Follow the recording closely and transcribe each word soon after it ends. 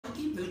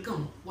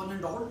welcome one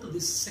and all to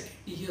this second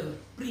year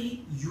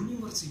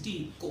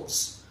pre-university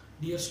course.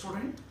 Dear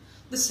student,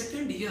 the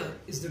second year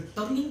is the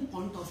turning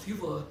point of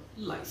your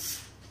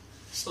life.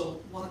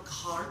 So work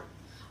hard,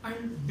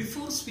 and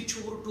before switch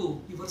over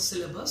to your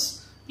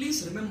syllabus,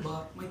 please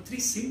remember my three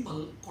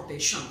simple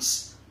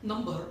quotations.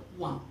 Number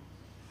one,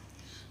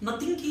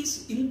 nothing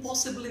is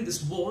impossible in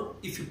this world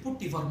if you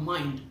put your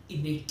mind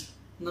in it.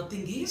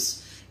 Nothing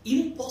is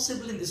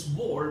impossible in this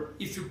world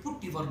if you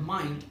put your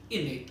mind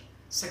in it.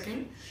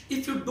 Second,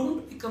 if you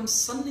don't become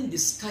sun in the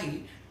sky,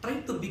 try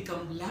to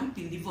become lamp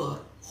in your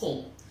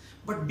home.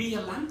 But be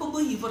a lamp by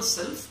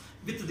yourself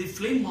with the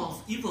flame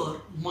of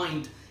your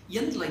mind.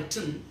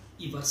 Enlighten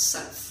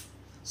yourself.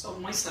 So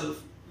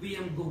myself,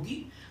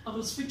 V.Gogi, I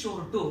will switch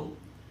over to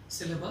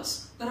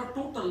syllabus. There are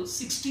total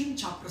 16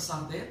 chapters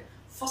are there.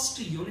 First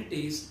unit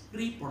is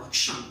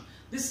reproduction.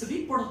 This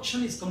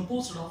reproduction is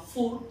composed of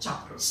 4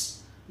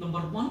 chapters.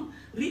 Number 1,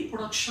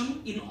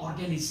 reproduction in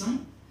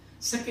organism.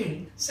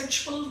 Second,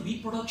 sexual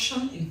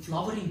reproduction in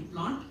flowering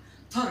plant.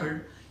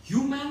 Third,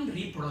 human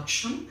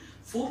reproduction.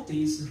 Fourth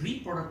is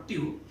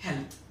reproductive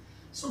health.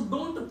 So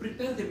don't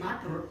prepare the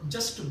matter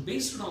just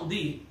based on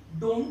the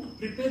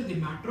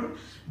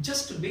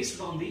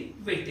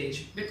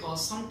weightage,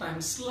 because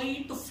sometimes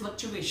slight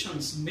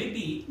fluctuations may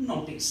be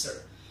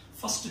noticed.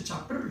 First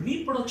chapter,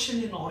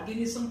 reproduction in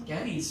organism,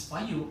 carries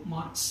 5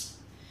 marks.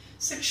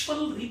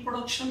 Sexual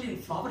reproduction in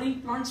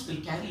flowering plants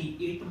will carry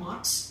 8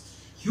 marks.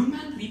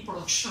 Human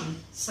reproduction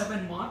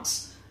 7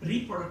 marks.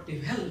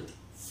 Reproductive health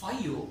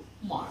 5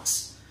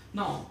 marks.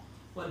 Now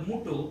we'll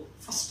move to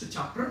first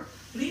chapter,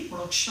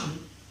 reproduction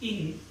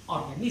in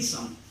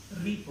organism.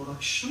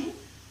 Reproduction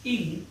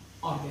in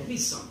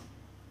organism.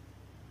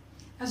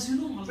 As you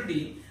know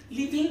already,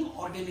 living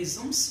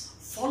organisms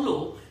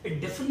follow a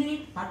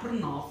definite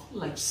pattern of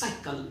life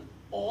cycle.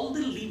 All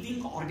the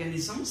living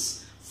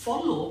organisms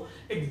follow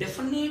a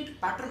definite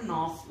pattern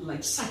of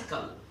life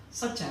cycle,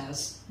 such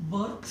as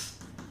birth,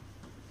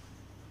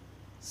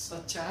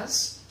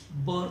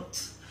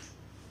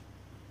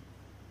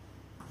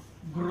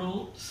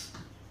 growth,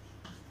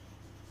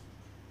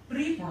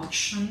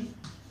 reproduction,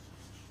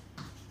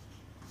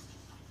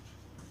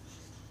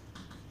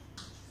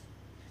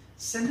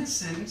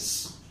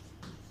 senescence,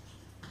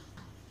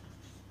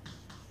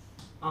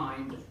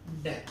 and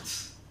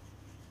death.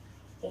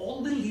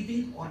 All the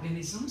living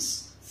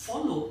organisms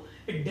follow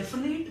a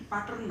definite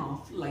pattern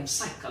of life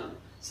cycle,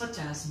 such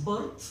as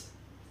birth,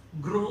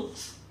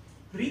 growth,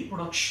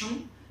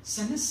 reproduction,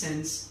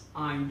 senescence,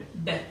 and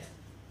death.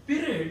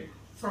 Period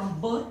from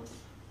birth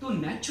to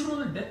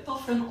natural death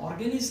of an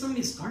organism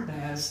is called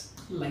as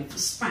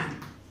lifespan.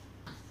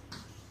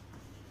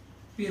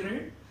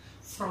 Period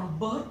from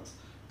birth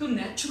to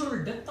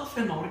natural death of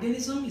an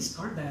organism is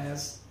called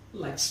as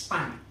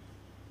lifespan.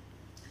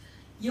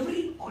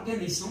 Every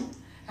organism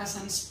has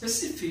a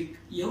specific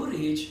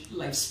average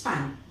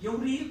lifespan.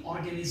 Every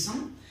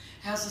organism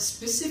has a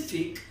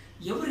specific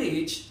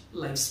average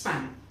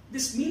lifespan.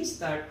 This means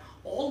that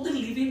all the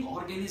living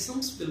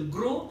organisms will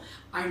grow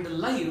and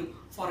live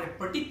for a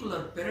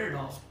particular period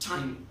of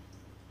time.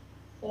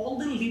 All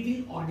the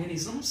living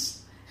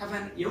organisms have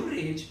an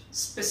average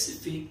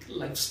specific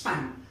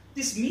lifespan.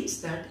 This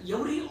means that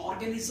every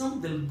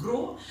organism will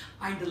grow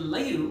and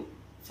live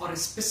for a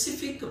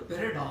specific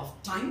period of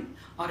time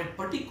or a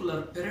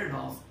particular period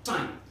of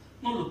time.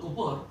 Now look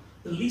over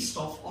the list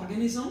of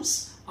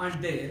organisms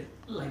and their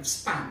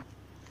lifespan.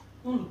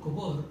 Now look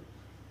over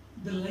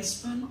the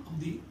lifespan of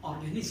the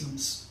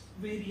organisms.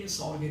 Various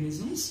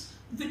organisms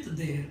with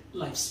their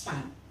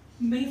lifespan.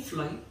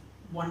 Mayfly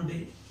 1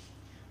 day,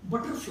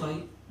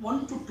 butterfly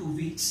 1 to 2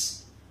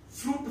 weeks,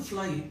 fruit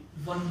fly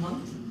 1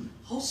 month,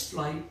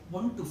 housefly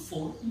 1 to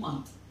 4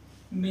 months.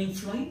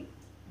 Mayfly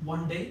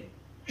 1 day,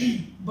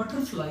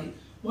 butterfly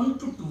 1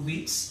 to 2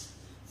 weeks,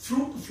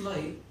 fruit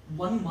fly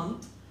 1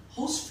 month,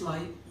 housefly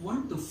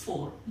 1 to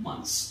 4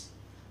 months.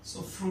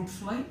 So fruit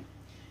fly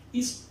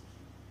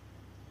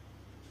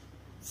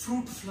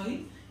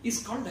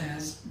is called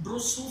as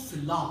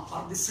Drosophila,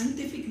 or the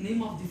scientific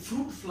name of the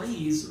fruit fly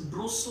is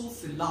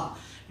Drosophila.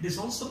 It is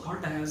also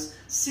called as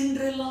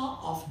Cinderella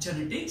of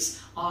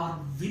genetics or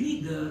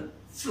vinegar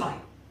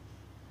fly.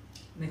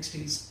 Next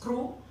is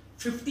crow,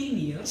 15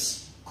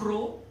 years.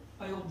 Crow,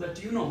 I hope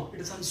that you know,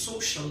 it is a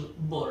social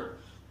bird.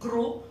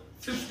 Crow,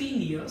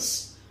 15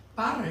 years.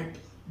 Parrot,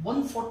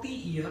 140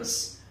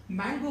 years.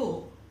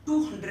 Mango,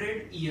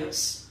 200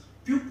 years.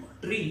 Pupa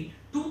tree,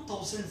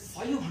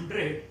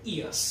 2500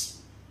 years.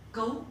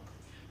 Cow,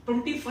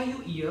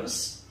 25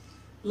 years.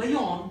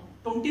 Lion,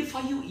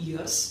 25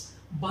 years.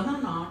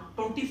 Banana,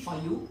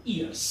 25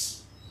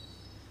 years.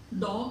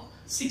 Dog,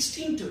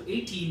 16 to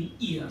 18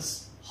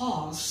 years.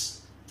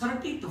 Horse,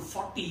 30 to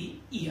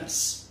 40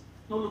 years.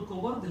 Now look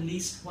over the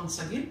list once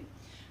again.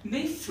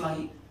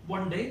 Mayfly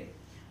 1 day,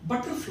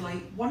 butterfly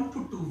 1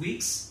 to 2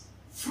 weeks,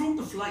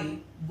 fruit fly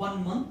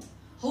 1 month,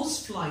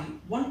 housefly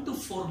 1 to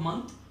 4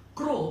 months,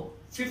 crow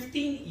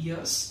 15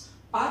 years,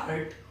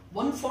 parrot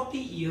 140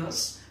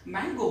 years,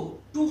 mango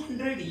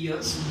 200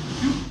 years,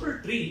 pupil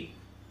tree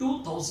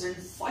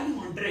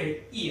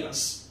 2500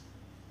 years.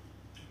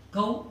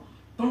 Cow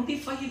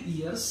 25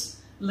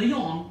 years,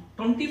 lion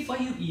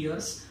 25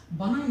 years,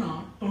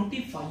 banana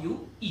 25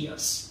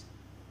 years.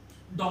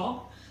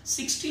 Dog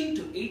 16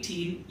 to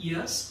 18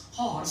 years,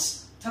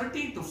 horse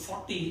 30 to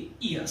 40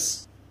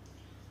 years.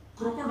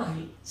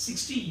 Crocodile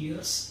 60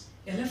 years,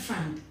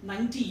 elephant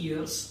 90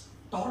 years,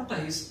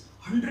 tortoise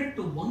 100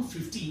 to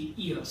 150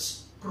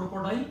 years.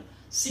 Crocodile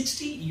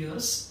 60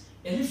 years,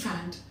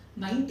 elephant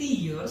 90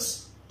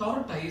 years,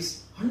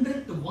 tortoise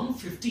 100 to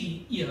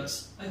 150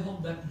 years. I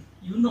hope that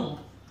you know.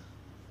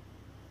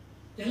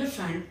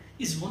 Elephant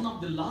is one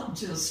of the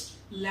largest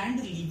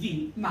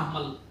land-living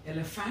mammal.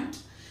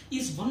 Elephant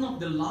is one of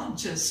the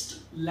largest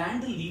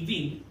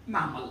land-living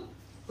mammal.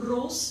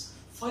 Rose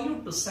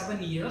 5 to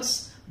 7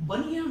 years,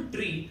 banyan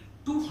tree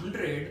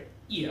 200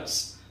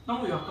 years.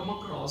 Now we have come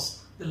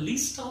across the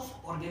list of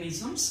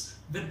organisms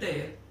with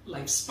their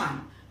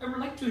lifespan. I would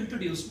like to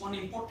introduce one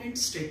important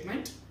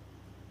statement.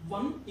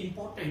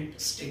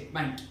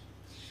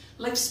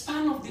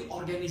 Lifespan of the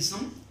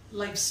organism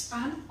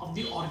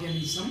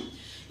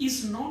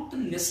is not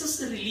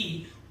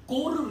necessarily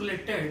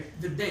correlated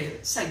with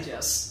their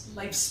sizes.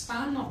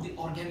 Lifespan of the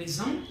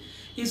organism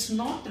is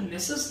not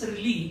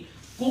necessarily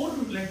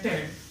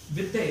correlated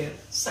with their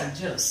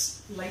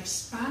sizes.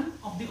 Lifespan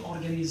of the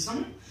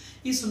organism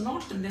is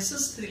not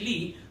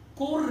necessarily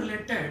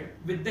correlated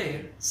with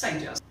their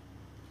sizes.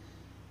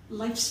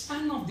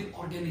 Lifespan of the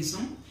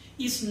organism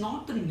is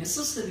not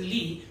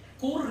necessarily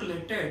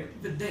correlated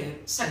with their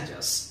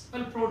sizes.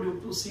 I'll provide you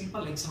two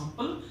simple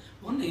examples.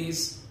 One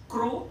is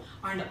crow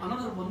and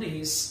another one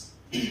is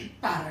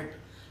parrot.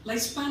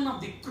 Lifespan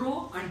of the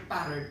crow and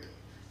parrot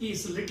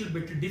is a little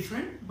bit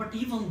different, but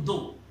even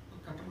though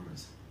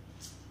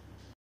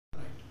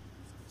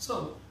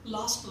so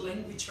last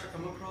line which I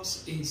come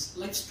across is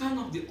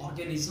lifespan of the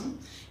organism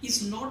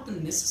is not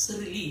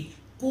necessarily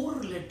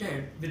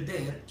correlated with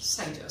their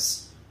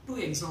sizes. Two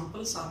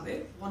examples are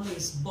there. One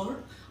is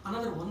bird,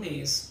 another one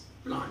is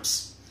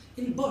plants.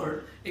 In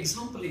bird,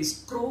 example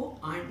is crow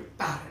and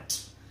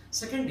parrot.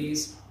 Second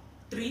is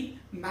tree,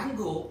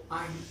 mango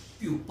and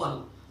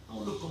pupil. Now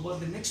look over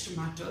the next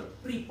matter,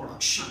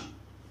 reproduction.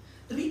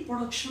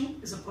 Reproduction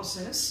is a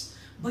process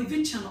by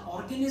which an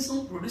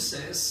organism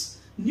produces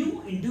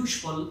new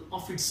individual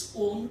of its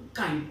own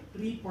kind.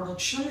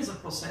 Reproduction is a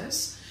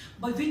process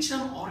by which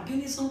an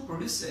organism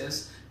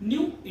produces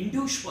new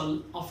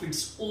individual of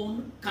its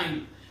own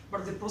kind.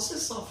 But the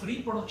process of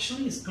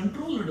reproduction is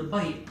controlled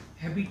by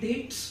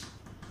habitat.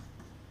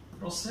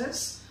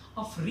 Process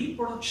of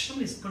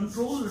reproduction is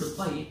controlled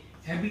by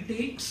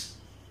habitat.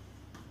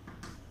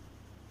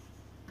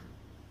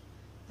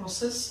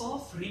 Process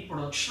of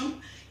reproduction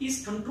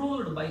is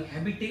controlled by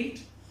habitat,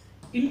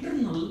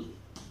 internal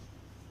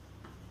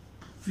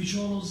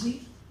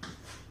physiology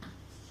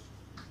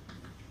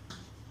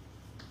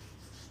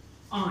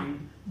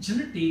and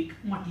genetic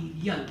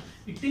material.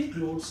 It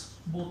includes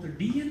both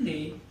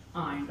DNA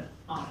and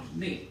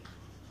RNA.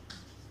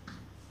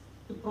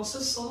 The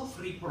process of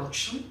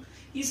reproduction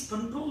is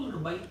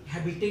controlled by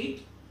habitat,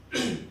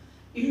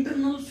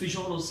 internal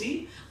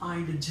physiology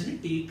and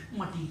genetic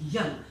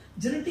material.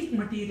 Genetic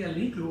material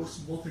includes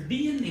both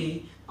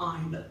DNA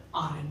and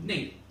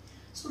RNA.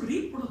 So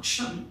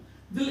reproduction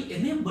will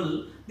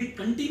enable the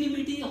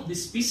continuity of the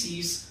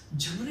species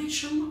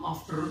generation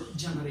after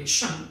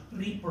generation.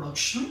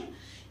 Reproduction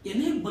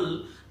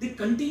enable the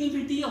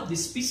continuity of the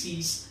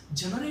species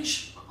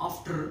generation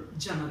after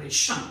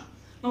generation.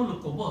 Now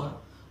look over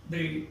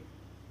the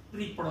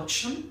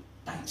reproduction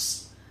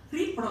types.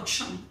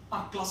 Reproduction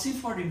are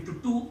classified into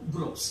two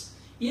groups: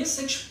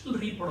 asexual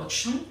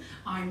reproduction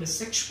and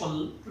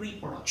sexual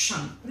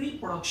reproduction.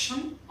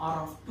 Reproduction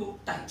are of two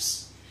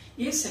types: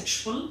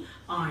 asexual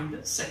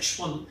and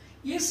sexual.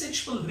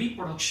 Asexual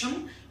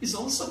reproduction is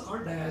also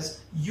called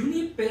as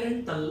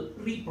uniparental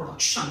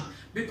reproduction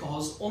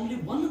because only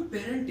one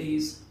parent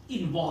is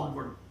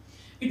involved.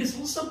 It is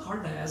also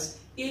called as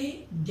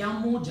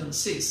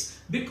agamogenesis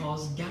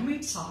because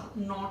gametes are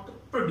not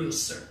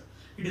produced.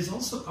 It is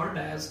also called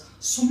as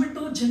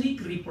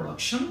somatogenic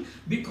reproduction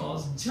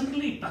because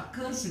generally it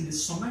occurs in the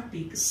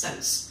somatic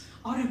cells,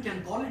 or you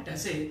can call it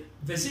as a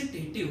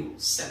vegetative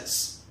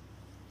cells.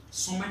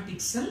 Somatic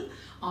cell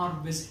or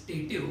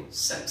vegetative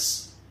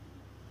cells.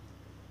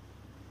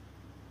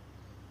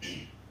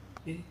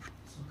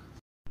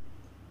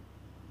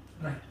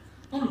 Right.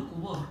 Now look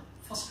over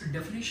first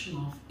definition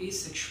of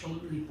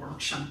asexual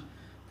reproduction.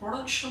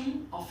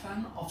 Production of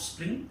an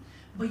offspring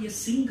by a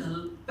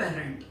single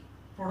parent.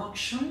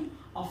 Production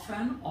of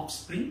an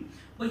offspring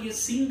by a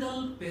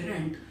single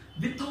parent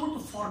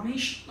without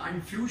formation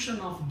and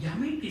fusion of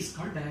gamete is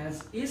called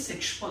as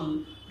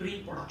asexual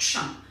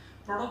reproduction.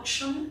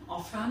 Production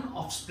of an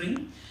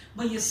offspring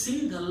by a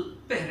single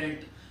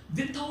parent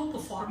without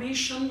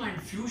formation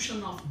and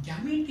fusion of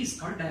gamete is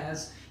called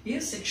as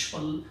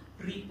asexual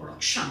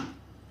reproduction.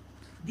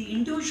 The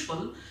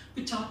individual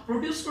which are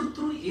produced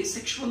through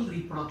asexual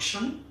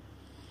reproduction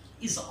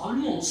is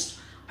almost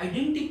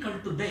identical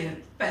to their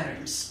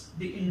parents.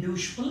 The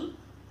individual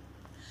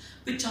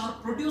which are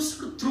produced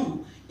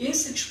through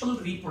asexual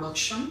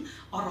reproduction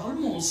are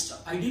almost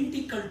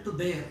identical to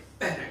their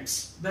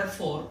parents.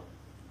 Therefore,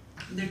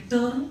 the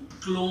term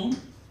clone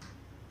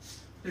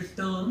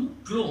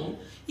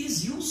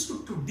is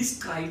used to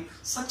describe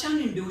such an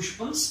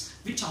individuals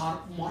which are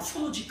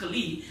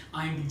morphologically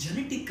and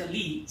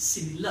genetically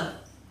similar.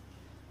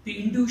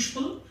 The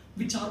individual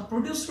which are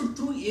produced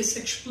through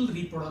asexual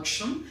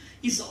reproduction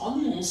is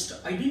almost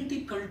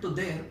identical to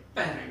their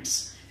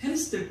parents.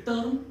 Hence, the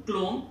term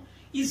clone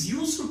is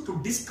used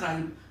to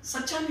describe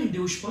such an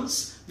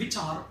individuals which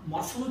are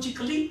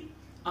morphologically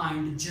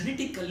and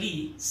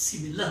genetically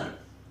similar.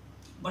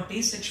 But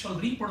asexual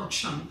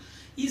reproduction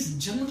is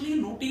generally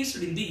noticed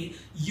in the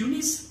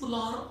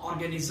unicellular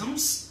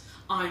organisms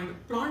and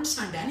plants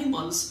and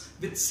animals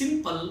with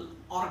simple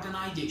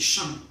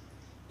organization.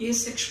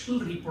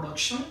 Asexual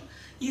reproduction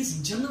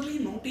is generally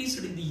noticed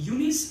in the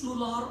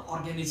unicellular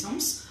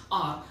organisms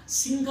or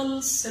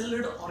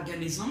single-celled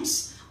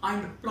organisms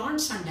and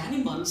plants and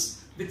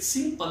animals with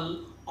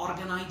simple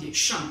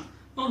organization.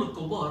 Now look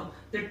over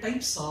the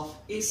types of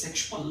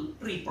asexual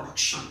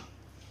reproduction.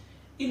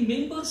 In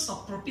members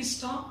of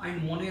Protista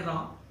and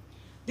Monera,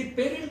 the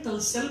parental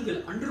cell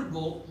will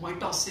undergo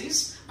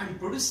mitosis and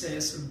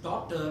produces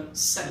daughter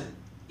cell.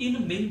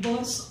 In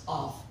members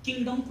of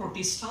kingdom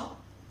Protista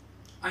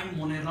and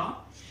Monera,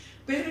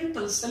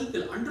 parental cell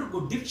will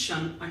undergo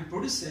division and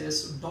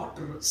produces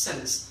daughter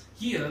cells.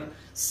 Here,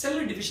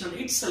 cell division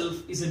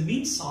itself is a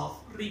means of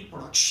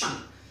reproduction.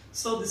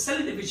 So, the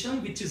cell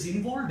division which is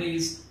involved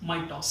is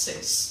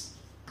mitosis.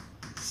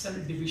 Cell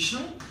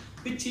division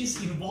which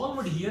is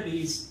involved here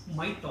is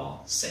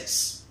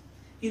mitosis.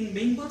 In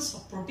members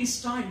of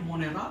Protista and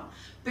Monera,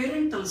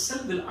 parental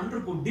cell will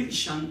undergo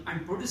division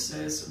and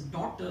produces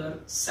daughter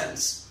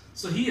cells.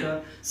 So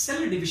here,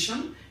 cell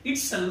division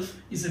itself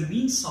is a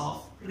means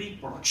of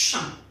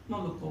reproduction.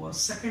 Now look over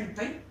second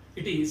type,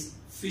 it is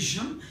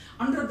fission.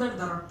 Under that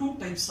there are two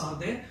types are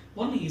there.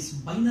 One is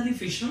binary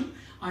fission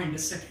and the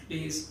second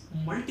is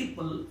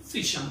multiple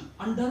fission.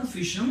 Under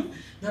fission,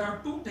 there are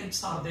two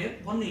types are there.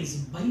 One is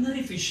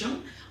binary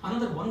fission,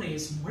 another one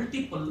is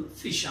multiple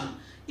fission.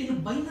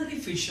 In binary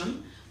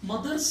fission,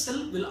 mother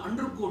cell will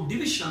undergo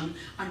division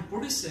and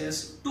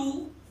produces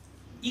two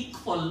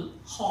equal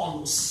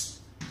hollows.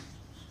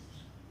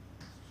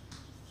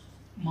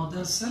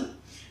 Mother cell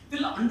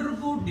will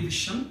undergo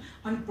division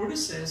and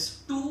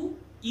produces two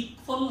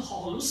equal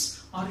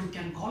hollows, or you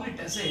can call it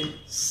as a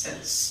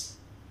cells.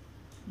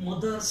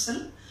 Mother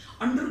cell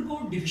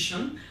undergo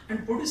division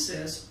and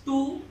produces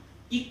two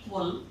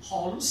equal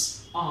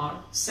hollows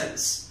or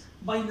cells.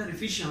 Binary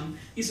fission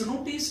is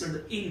noticed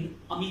in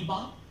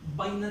amoeba.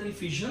 Binary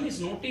fission is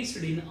noticed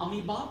in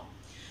amoeba,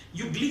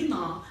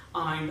 euglena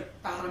and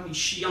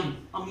paramecium.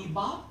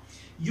 Amoeba,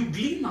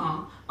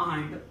 euglena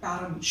and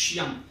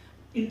paramecium.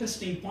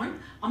 Interesting point,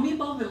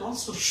 amoeba will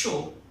also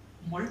show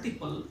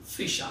multiple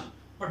fission.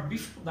 But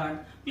before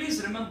that,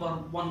 please remember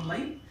one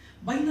line.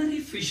 Binary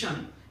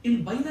fission.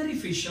 In binary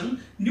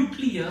fission,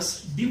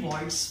 nucleus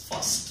divides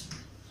first.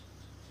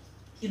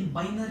 In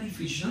binary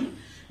fission,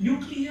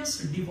 nucleus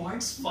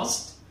divides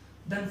first,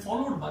 then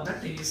followed by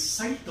that is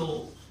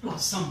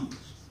cytoplasm.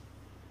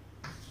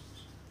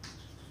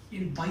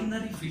 In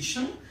binary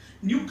fission,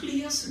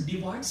 nucleus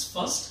divides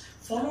first,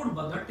 followed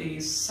by that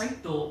is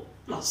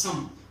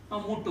cytoplasm.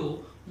 Now move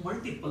to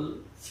multiple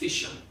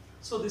fission.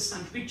 So this is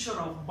a picture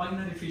of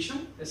binary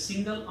fission, a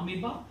single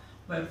amoeba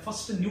where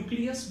first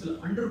nucleus will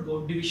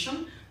undergo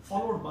division,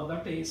 followed by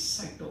that is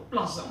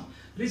cytoplasm,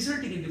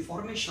 resulting in the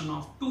formation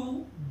of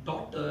two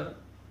daughter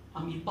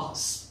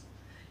amoebas.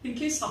 In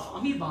case of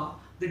amoeba,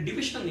 the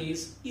division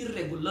is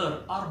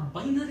irregular, or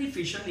binary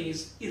fission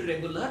is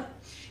irregular.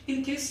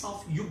 In case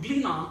of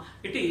euglena,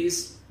 it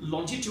is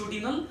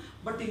longitudinal,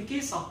 but in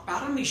case of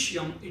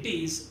paramecium, it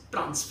is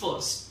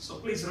transverse. So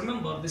please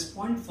remember this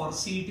point for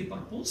CET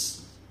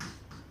purpose.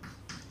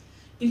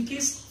 In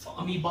case of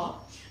amoeba,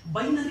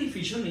 binary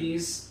fission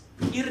is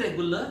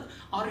irregular,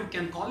 or you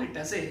can call it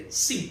as a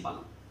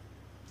simple.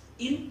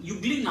 In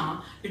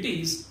euglena, it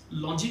is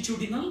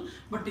longitudinal,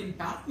 but in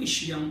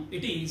paramecium,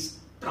 it is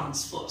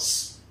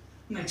transverse.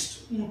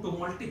 Next, move to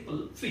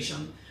multiple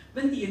fission.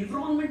 When the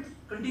environment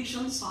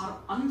conditions are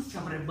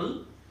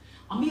unfavorable,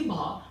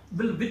 amoeba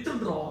will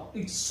withdraw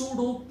its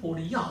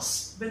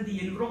pseudopodias. When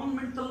the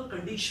environmental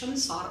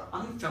conditions are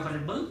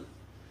unfavorable,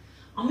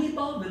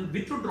 amoeba will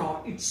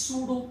withdraw its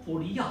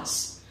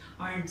pseudopodias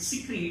and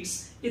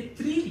secretes a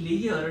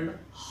three-layered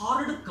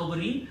hard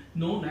covering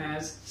known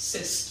as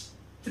cyst.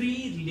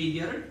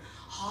 Three-layered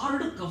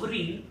hard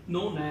covering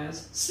known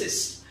as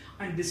cyst.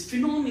 And this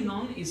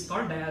phenomenon is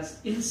called as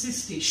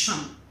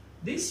encystation.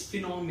 This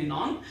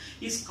phenomenon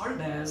is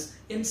called as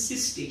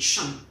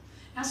encystation.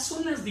 As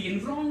soon as the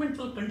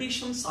environmental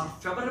conditions are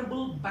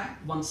favorable,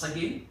 back once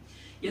again,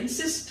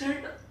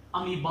 encysted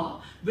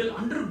amoeba will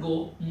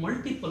undergo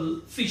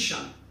multiple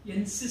fission.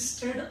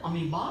 Encysted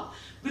amoeba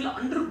will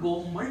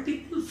undergo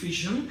multiple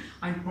fission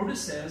and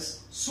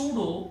produces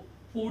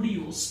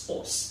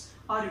pseudopodiospores,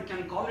 or you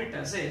can call it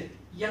as a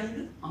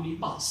young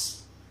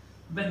amoebas.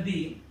 When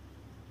the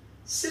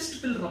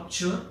Cyst will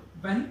rupture.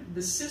 When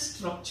the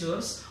cyst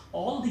ruptures,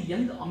 all the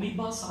young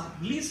amoebas are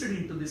released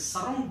into the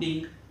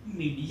surrounding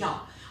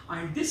media,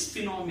 and this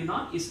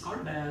phenomena is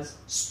called as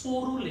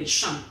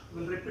sporulation.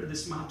 We'll repeat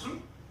this matter.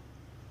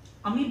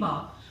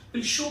 Amoeba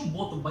will show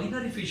both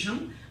binary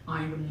fission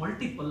and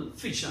multiple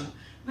fission.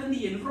 When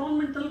the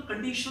environmental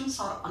conditions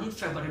are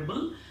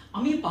unfavorable,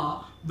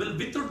 amoeba will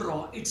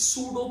withdraw its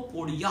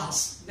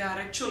pseudopodias. They are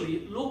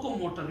actually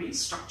locomotory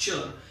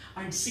structure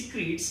and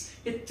secretes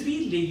a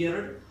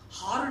 3-layered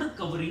hard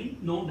covering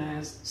known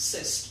as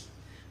cyst.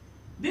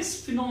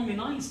 This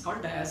phenomena is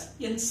called as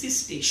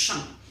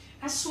encystation.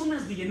 As soon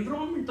as the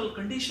environmental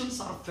conditions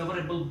are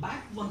favorable,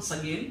 back once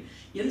again,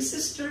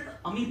 encysted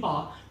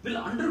amoeba will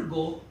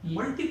undergo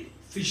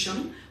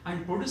multi-fission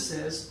and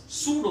produces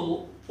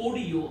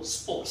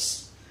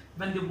pseudopodiospores.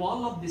 When the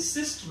wall of the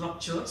cyst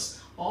ruptures,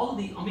 all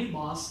the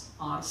amoebas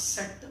are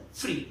set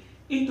free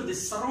into the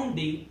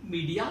surrounding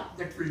media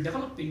that will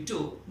develop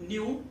into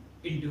new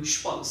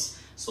individuals.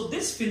 So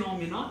this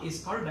phenomena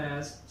is called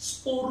as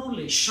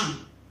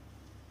sporulation.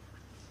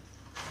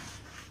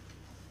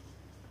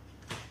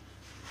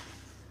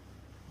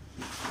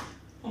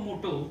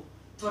 Move to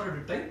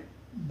third type,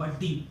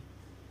 budding.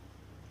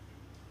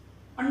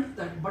 Under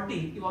that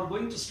budding, you are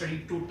going to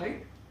study two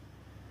types.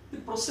 The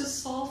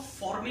process of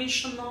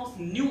formation of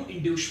new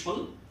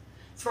individual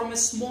from a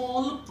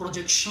small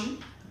projection.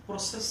 The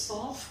process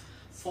of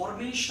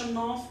formation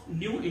of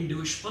new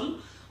individual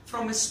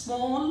from a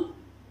small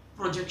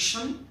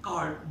projection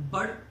called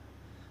bud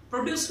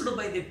produced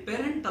by the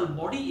parental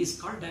body is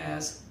called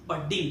as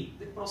budding.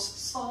 The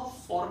process of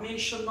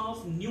formation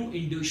of new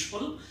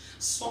individual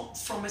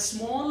from a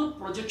small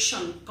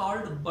projection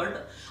called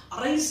bud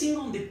arising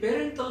on the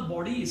parental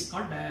body is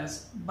called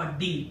as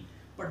budding.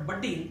 But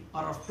budding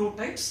are of two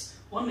types.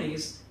 One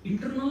is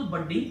internal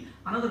budding,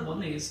 another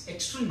one is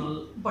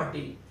external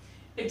budding.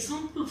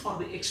 Example for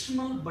the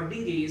external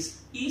budding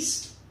is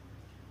yeast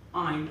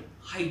and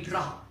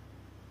hydra.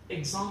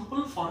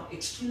 Example for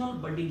external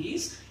budding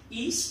is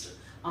yeast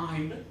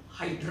and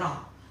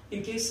hydra.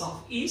 In case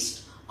of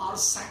yeast or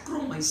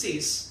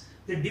Saccharomyces,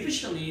 the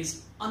division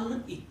is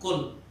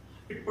unequal.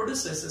 It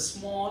produces a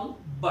small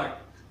bud.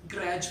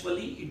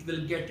 Gradually it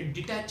will get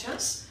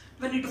detaches.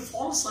 When it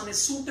falls on a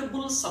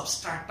suitable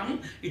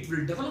substratum, it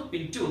will develop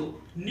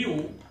into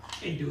new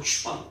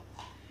individual.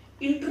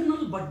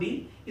 Internal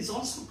budding is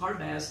also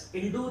called as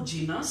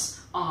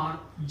endogenous or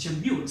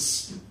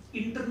gemmules.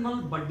 Internal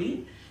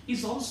budding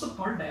is also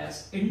called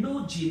as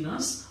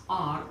endogenous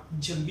or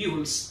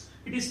gemmules.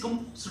 It is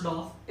composed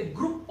of a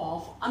group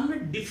of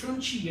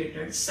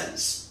undifferentiated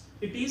cells.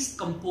 It is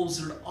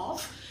composed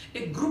of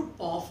a group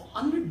of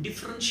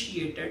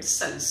undifferentiated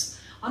cells.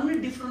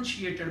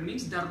 Undifferentiated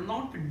means they are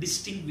not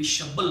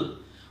distinguishable.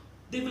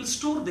 They will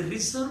store the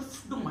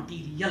reserved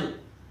material.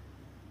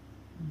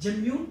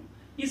 Gemmule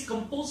is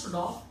composed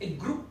of a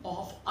group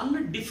of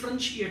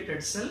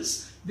undifferentiated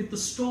cells with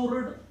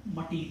stored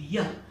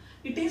material.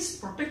 It is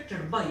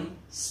protected by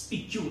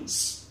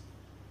spicules.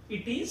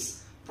 It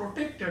is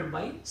protected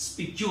by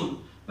spicule.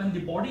 When the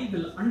body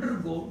will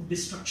undergo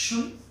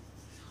destruction,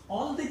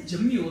 all the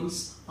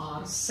gemmules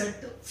are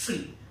set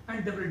free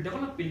and they will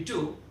develop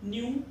into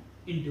new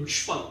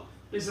individual.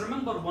 Please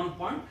remember one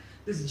point.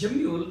 This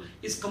gemmule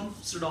is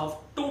composed of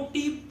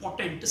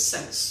totipotent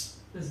cells.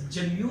 This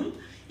gemmule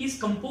is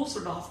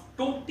composed of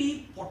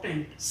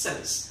totipotent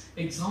cells.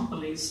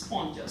 Example is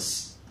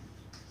sponges.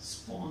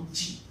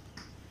 Spongy.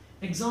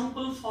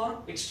 Example for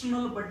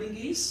external budding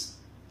is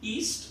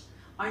yeast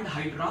and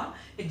hydra.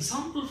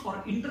 Example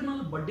for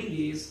internal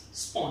budding is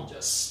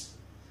sponges.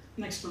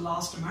 Next to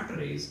last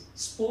matter is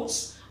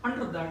spores.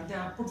 Under that they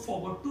have put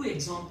forward two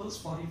examples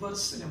for your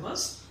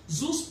syllabus: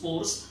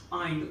 zoospores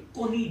and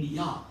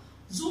conidia.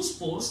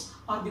 Zoospores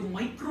are the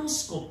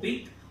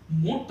microscopic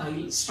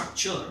motile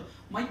structure.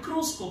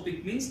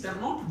 Microscopic means they are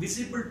not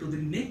visible to the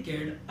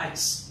naked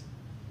eyes.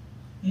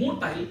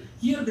 Motile,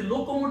 here the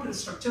locomotory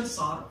structures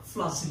are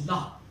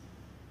flagella.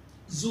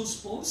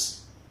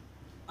 Zoospores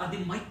are the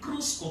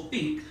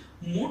microscopic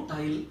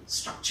motile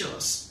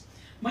structures.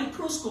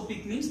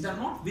 Microscopic means they are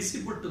not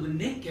visible to the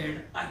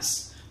naked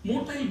eyes.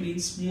 Motile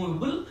means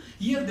movable.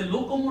 Here the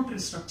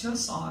locomotory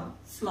structures are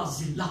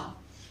flagella.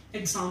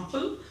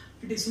 Example,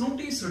 it is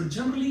noticed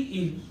generally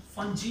in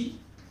fungi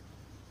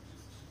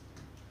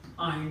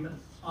and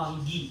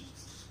algae.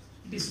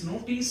 It is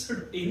noticed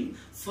in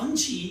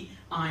fungi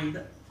and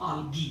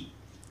algae.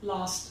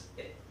 Last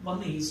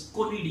one is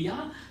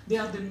conidia. They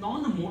are the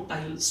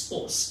non-motile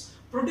spores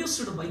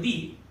produced by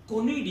the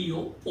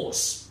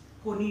conidiopores.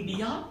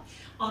 Conidia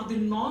are the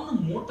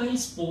non-motile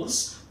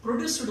spores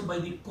produced by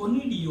the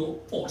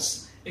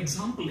conidiopores.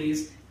 Example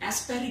is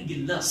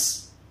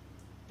aspergillus.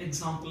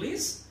 Example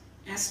is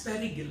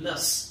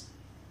aspergillus.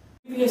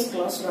 Previous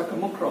class we have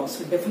come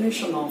across a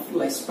definition of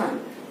lifespan.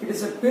 It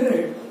is a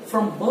period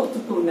from birth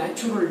to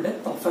natural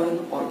death of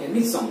an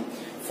organism.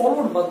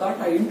 Followed by that,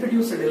 I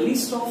introduced a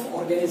list of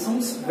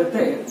organisms with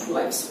a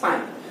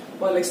lifespan.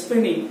 while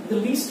explaining the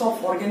list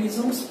of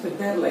organisms with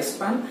their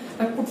lifespan,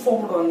 I put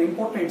forward an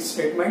important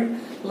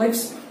statement.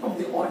 Lifespan of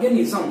the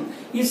organism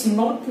is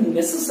not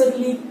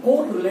necessarily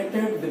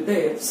correlated with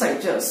their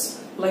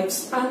sizes.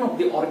 Lifespan of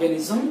the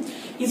organism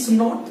is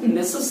not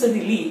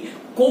necessarily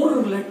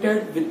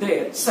correlated with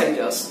their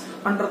sizes.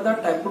 Under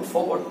that, I put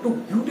forward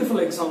two beautiful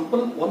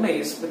examples. One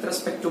is with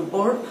respect to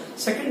bird,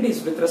 second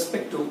is with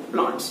respect to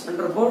plants.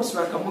 Under birds,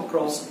 we have come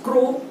across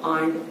crow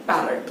and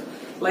parrot.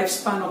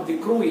 Lifespan of the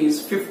crow is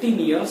 15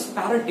 years,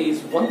 parrot is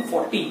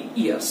 140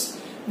 years.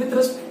 With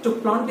respect to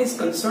plant is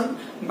concerned,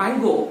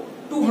 mango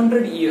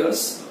 200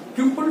 years,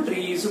 pupil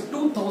tree is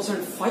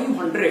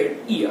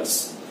 2500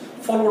 years.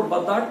 Followed by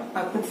that,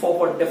 I put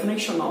forward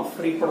definition of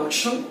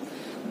reproduction.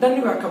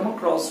 Then we have come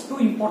across two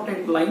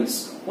important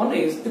lines. One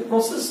is the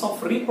process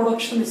of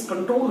reproduction is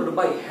controlled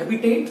by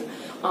habitat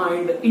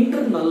and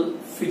internal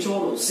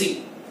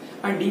physiology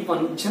and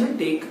even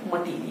genetic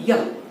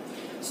material.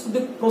 So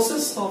the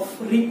process of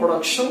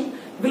reproduction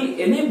will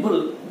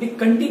enable the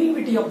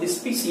continuity of the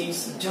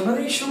species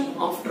generation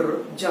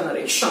after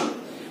generation.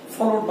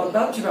 Followed by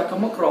that, we have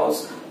come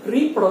across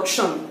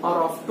reproduction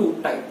are of two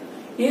types: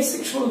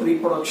 asexual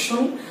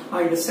reproduction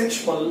and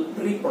sexual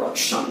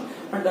reproduction.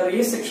 Under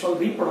asexual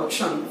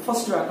reproduction,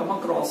 first we have come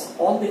across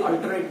all the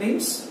alternate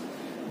names,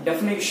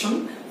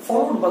 definition.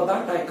 Followed by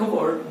that, I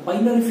covered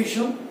binary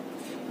fission,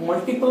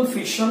 multiple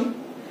fission,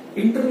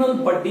 internal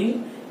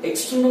budding,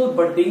 external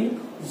budding,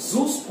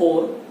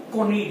 zoospore,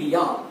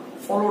 conidia.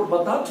 Followed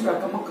by that, we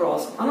have come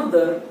across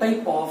another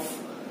type of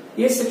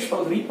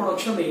asexual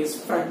reproduction is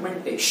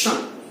fragmentation.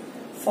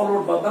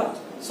 Followed by that,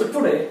 so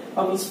today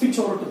I will switch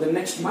over to the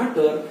next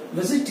matter,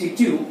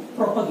 vegetative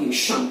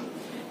propagation.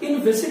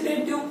 In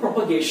vegetative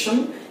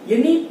propagation,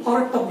 any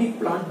part of the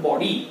plant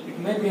body, it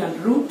may be a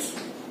root,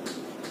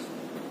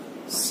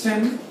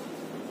 stem,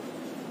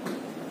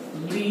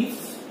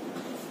 leaf,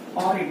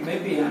 or it may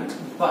be a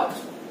bud.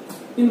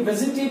 In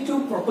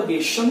vegetative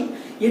propagation,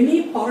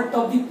 any part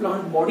of the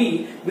plant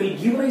body will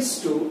give rise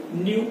to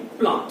new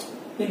plant.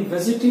 In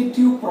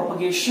vegetative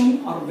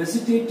propagation or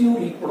vegetative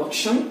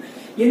reproduction,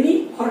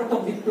 any part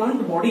of the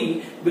plant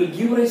body will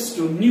give rise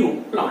to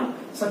new plant,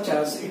 such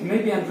as it may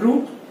be a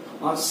root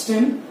or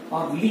stem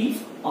or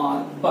leaf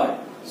or bud.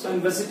 So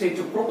in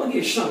vegetative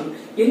propagation,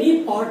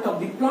 any part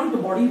of the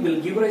plant body will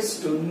give rise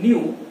to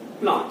new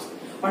plant.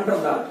 Under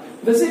that,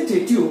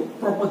 vegetative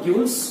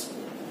propagules,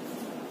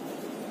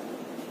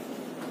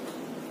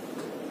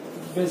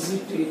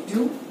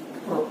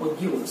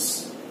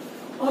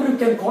 or you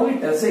can call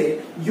it as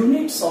a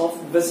units of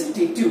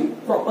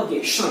vegetative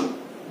propagation.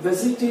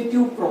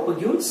 Vegetative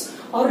propagules,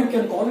 or you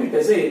can call it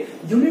as a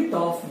unit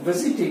of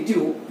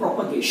vegetative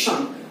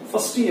propagation.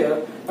 First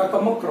year, I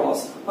come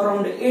across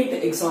around 8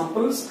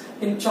 examples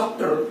in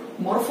chapter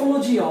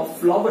Morphology of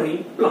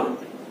Flowering Plant.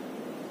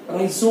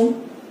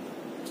 Rhizome,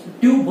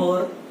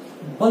 tuber,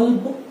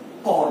 bulb,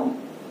 corm,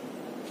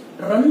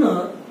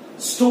 runner,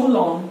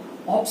 stolon,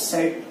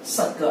 offset,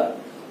 sucker.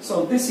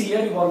 So this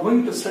year you are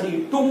going to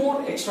study 2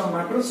 more extra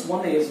matters.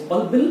 One is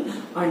bulbil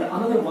and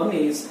another one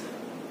is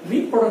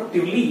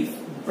reproductive leaf,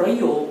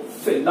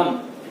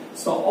 bryophyllum.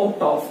 So out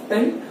of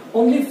 10,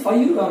 only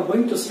 5 you are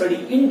going to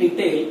study in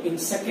detail in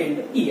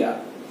second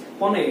year.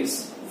 One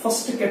is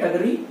first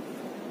category,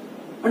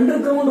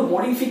 underground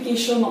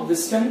modification of the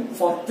stem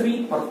for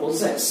 3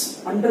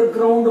 purposes.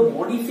 Underground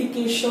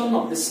modification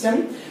of the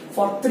stem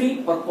for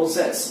 3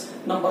 purposes.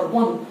 Number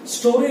 1,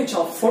 storage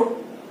of food.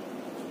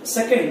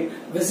 Second,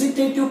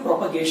 vegetative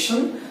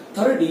propagation.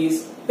 Third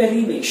is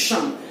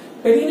perennation.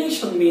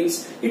 Perennation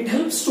means it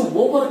helps to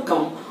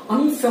overcome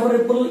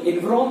unfavorable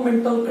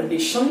environmental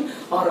condition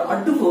or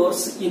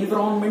adverse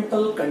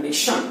environmental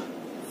condition.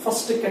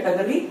 First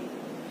category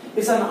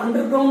is an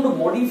underground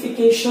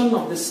modification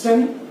of the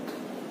stem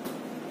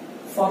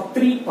for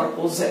 3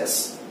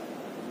 purposes: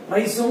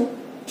 rhizome,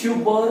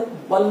 tuber,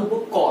 bulb,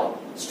 corm.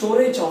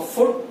 Storage of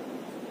food,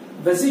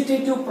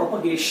 vegetative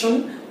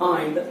propagation,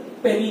 and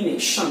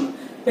perennation.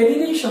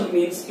 Perennation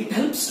means it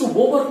helps to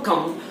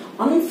overcome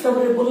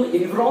unfavorable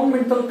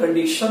environmental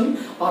condition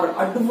or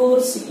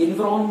adverse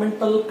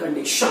environmental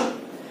condition.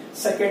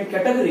 Second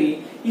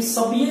category is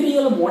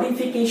subaerial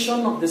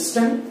modification of the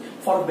stem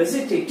for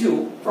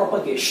vegetative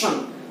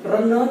propagation.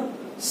 Runner,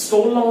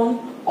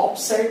 stolon,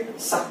 offset,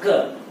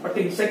 sucker. But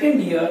in second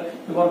year,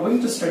 you are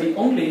going to study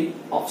only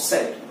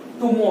offset.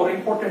 2 more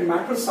important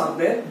matters are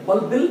there: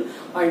 bulbil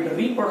and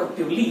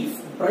reproductive leaf,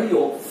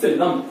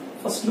 bryophyllum.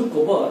 First look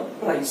over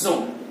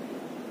rhizome.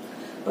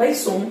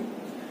 Rhizome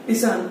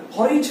is an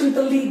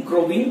horizontally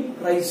growing,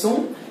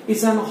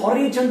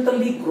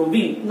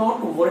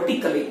 not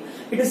vertically.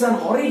 It is an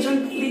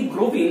horizontally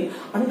growing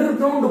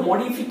underground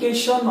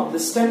modification of the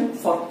stem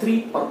for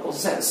 3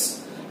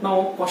 purposes.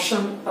 Now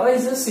question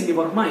arises in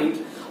your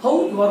mind,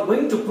 how you are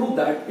going to prove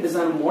that it is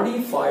a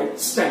modified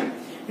stem?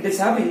 It is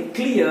having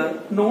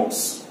clear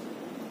nodes.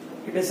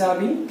 It is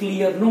having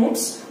clear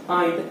nodes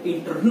and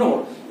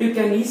internode. You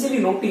can easily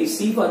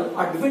notice even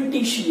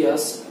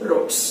adventitious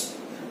roots.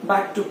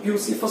 Back to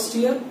PUC first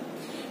year.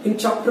 In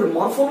chapter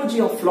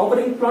Morphology of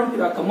Flowering Plant,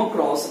 you have come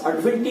across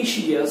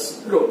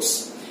adventitious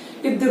roots.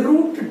 If the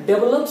root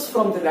develops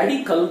from the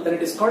radicle, then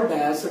it is called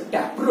as a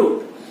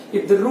taproot.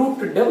 If the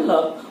root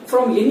develops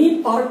from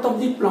any part of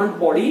the plant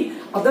body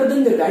other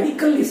than the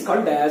radicle, is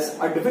called as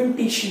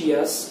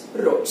adventitious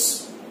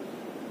roots.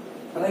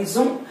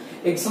 Rhizome,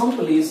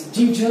 example is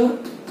ginger,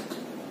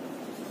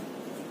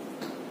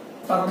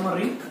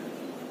 turmeric,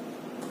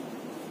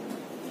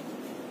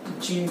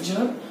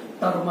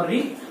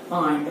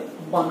 and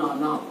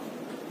banana.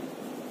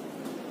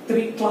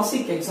 Three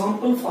classic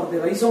example for the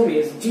rhizome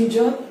is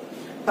ginger,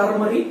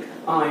 turmeric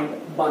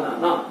and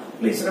banana.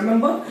 Please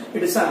remember,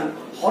 it is an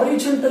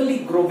horizontally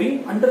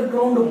growing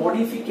underground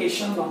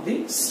modification of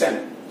the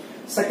stem.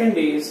 Second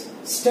is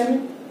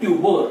stem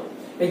tuber.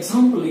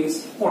 Example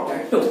is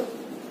potato.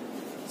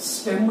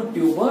 Stem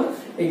tuber,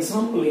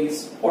 example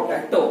is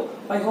potato.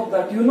 I hope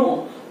that you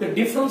know the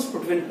difference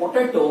between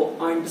potato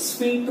and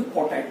sweet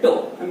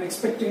potato. I am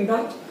expecting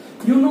that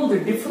you know the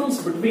difference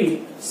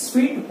between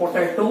sweet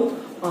potato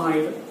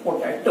and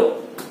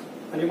potato.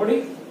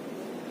 Anybody?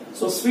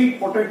 So sweet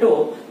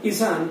potato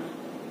is an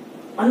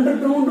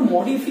underground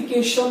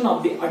modification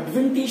of the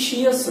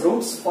adventitious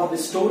roots for the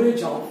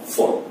storage of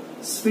food.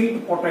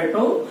 Sweet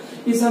potato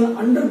is an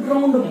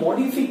underground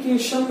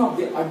modification of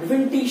the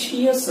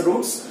adventitious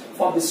roots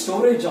for the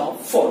storage of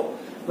food,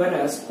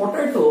 whereas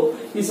potato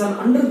is an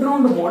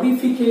underground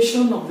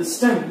modification of the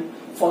stem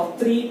for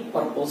three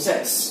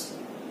purposes.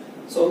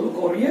 So look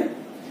over here,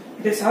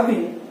 it is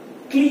having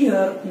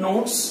clear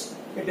nodes.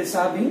 It is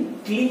having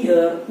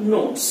clear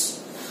nodes.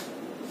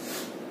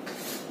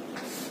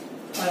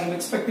 I am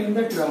expecting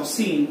that you have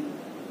seen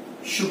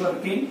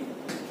sugarcane.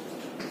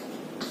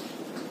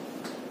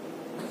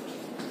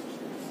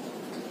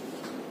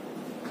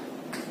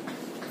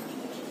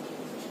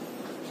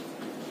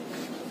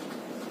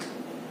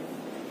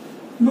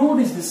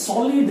 Node is the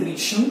solid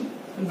region.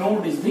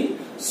 Node is the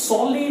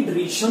solid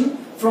region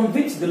from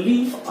which the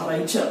leaf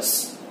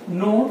arises.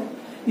 Node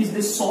is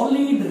the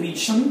solid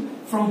region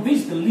from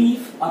which the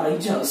leaf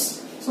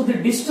arises. So the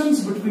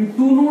distance between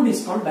two nodes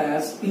is called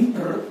as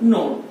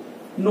internode.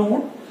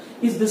 Node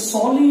is the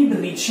solid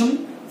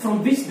region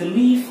from which the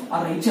leaf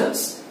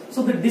arises.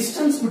 So the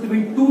distance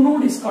between two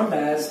nodes is called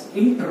as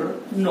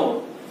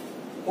internode.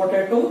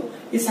 Potato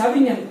is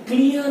having a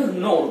clear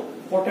node.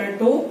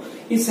 Potato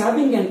is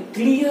having a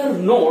clear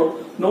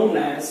node known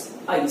as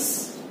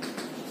ice.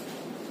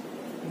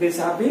 It is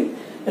having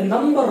a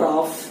number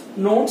of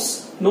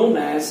nodes known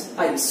as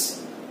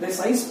ice. This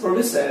ice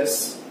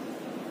produces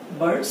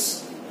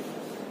buds.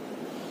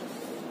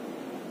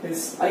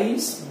 This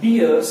ice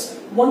bears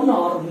one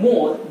or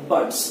more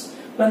buds.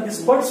 When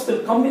these buds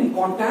will come in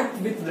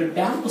contact with the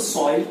damp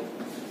soil,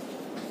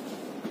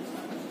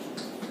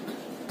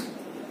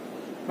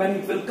 when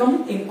it will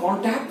come in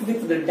contact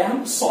with the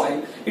damp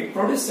soil, it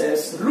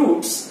produces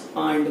roots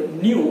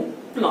and new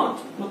plant.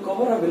 Look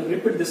over, I will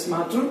repeat this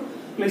matter.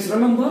 Please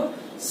remember,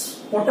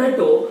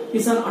 potato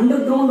is an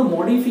underground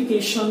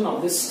modification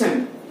of the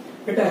stem.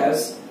 It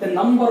has a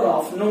number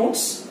of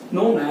nodes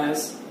known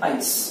as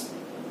ice,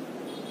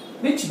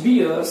 which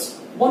bears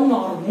one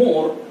or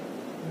more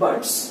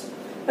buds.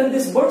 When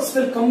these buds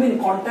will come in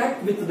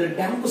contact with the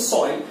damp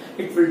soil,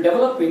 it will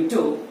develop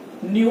into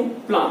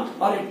new plant,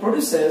 or it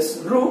produces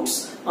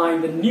roots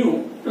and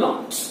new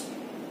plants.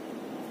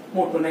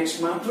 Move to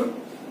next matter,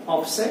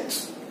 offset.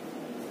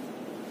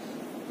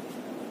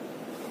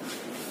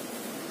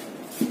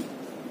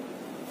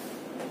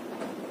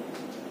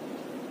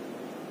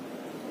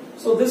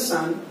 So this is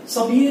an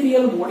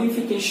subaerial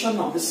modification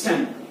of the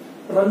stem.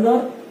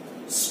 Runner,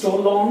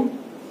 stolon,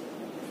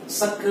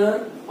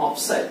 sucker,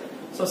 offset.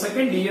 So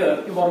second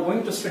year you are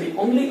going to study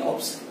only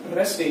offset.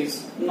 Rest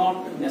is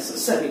not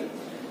necessary.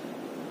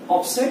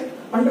 Offset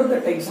under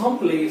that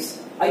example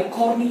is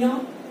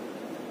Eichhornia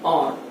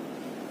or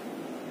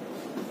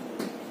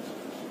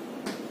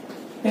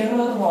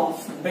terror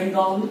of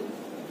Bengal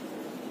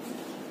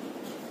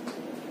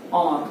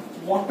or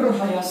water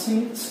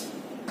hyacinth,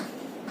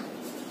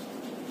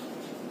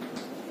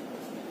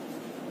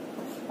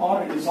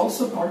 or it is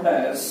also called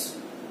as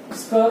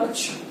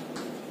scourge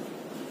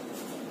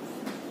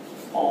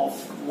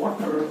of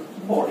water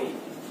body.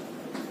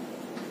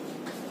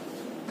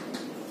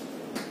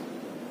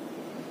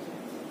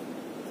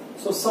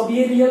 So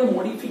subaerial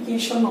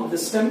modification of the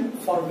stem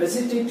for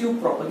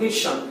vegetative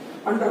propagation.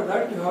 Under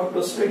that you have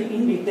to study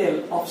in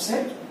detail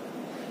offset.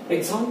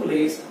 Example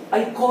is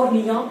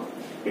Eichhornia.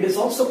 It is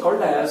also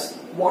called as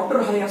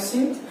water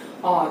hyacinth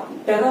or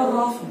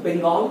terror of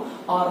Bengal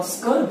or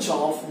scourge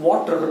of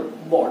water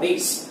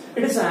bodies.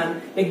 It is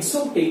an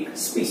exotic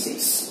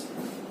species.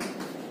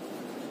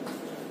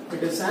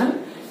 It is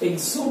an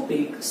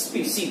exotic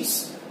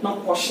species.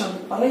 Now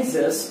question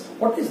arises,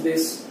 what is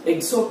this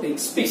exotic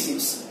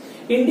species?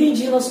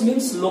 Indigenous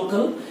means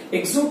local,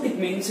 exotic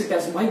means it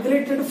has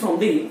migrated from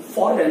the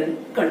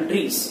foreign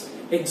countries.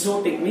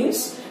 Exotic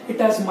means it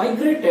has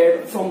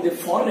migrated from the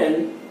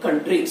foreign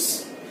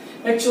countries.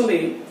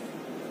 Actually,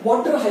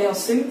 water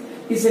hyacinth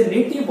is a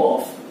native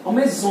of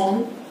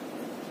Amazon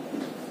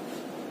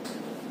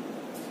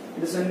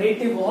It is a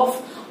native of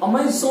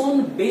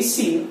Amazon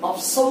basin of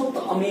South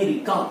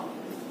America.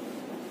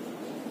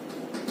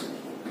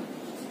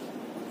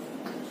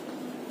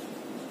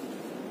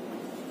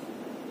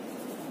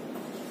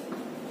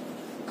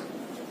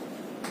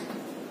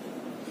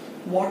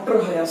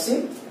 Water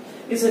hyacinth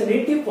is a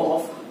native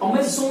of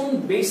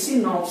Amazon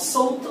basin of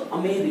South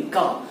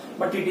America,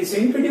 but it is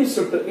introduced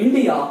to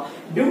India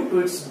due to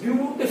its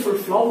beautiful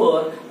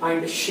flower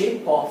and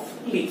shape of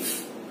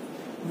leaf.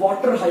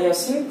 Water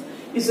hyacinth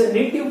is a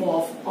native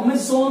of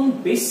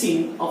Amazon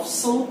basin of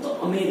South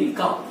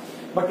America,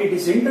 but it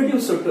is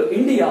introduced to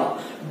India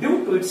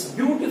due to its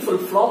beautiful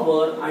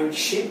flower and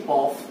shape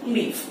of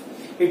leaf.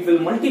 It will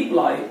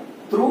multiply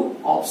through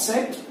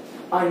offset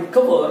and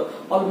cover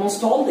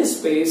almost all the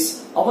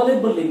space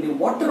available in the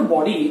water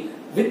body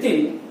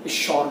within a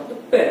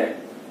short period.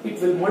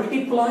 It will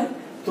multiply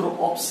through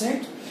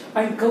offset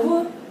and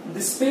cover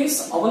the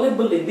space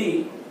available in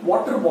the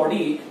water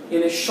body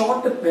in a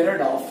short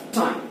period of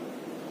time.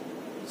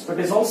 So it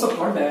is also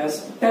called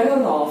as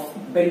terror of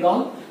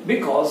Bengal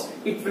because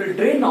it will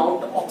drain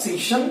out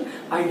oxygen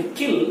and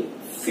kill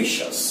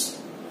fishes.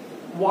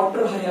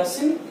 Water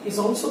hyacinth is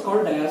also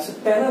called as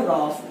terror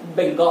of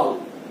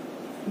Bengal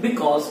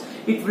because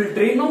it will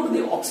drain out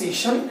the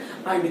oxygen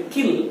and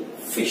kill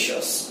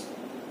fishes.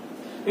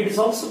 It is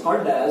also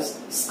called as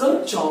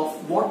scourge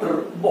of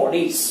water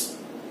bodies.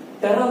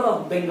 Terror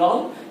of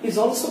Bengal is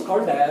also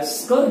called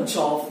as scourge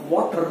of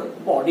water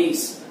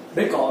bodies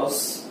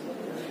because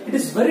it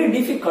is very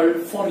difficult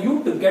for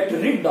you to get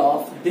rid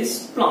of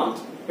this plant.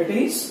 It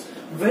is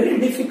very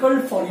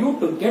difficult for you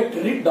to get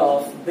rid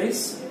of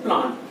this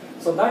plant.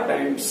 So that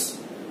ends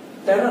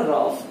terror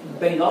of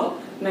Bengal.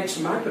 Next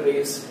matter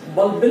is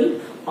bulbil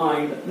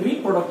and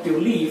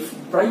reproductive leaf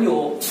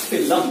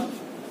bryophyllum.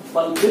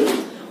 Bulbil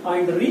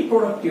and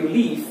reproductive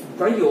leaf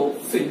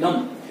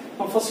bryophyllum.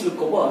 Now first look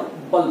over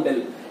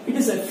bulbil. It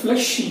is a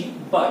fleshy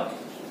bud.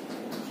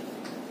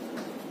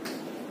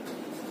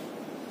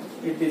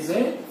 It is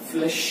a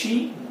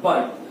fleshy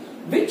bud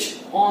which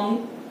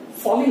on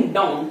falling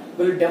down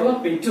will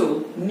develop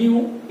into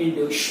new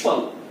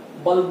individual.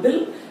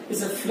 Bulbil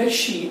is a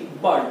fleshy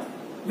bud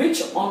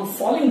which on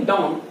falling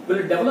down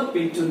will develop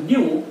into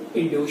new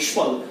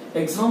individual.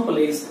 Example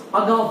is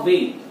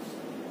agave.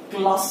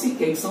 Classic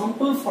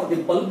example for the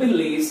bulbil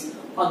is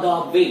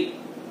agave.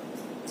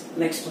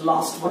 Next,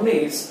 last one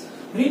is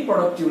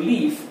reproductive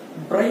leaf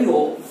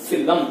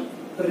bryophyllum.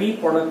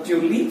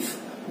 Reproductive leaf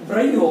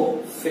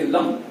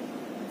bryophyllum.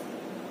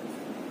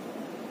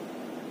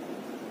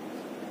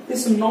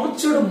 These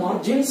notched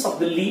margins of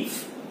the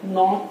leaf,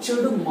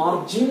 notched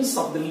margins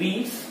of the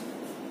leaf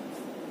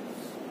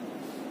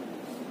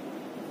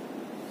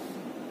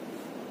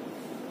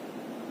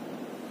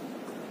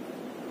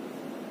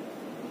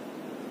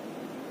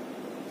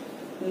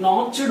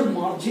notched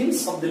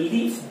margins of the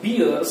leaf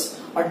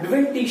bears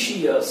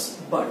adventitious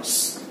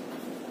buds.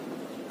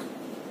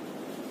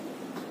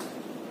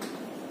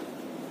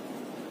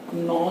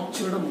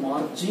 Notched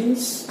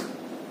margins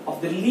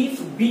of the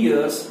leaf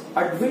bears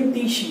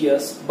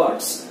adventitious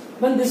buds.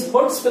 When these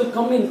buds will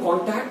come in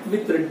contact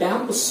with the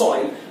damp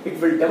soil,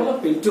 it will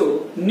develop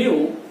into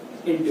new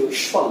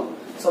individual.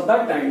 So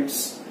that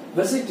ends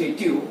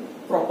vegetative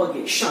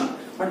propagation.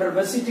 Under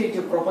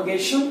vegetative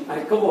propagation,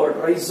 I covered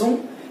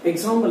rhizome.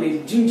 Example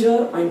is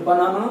ginger and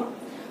banana.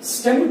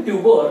 Stem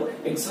tuber.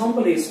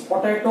 Example is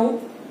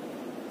potato.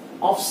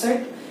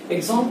 Offset.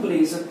 Example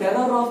is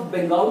terror of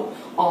Bengal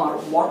or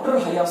water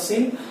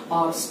hyacinth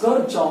or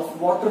scourge of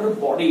water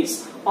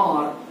bodies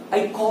or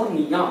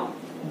eichhornia.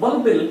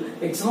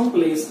 Bulbil.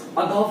 Example is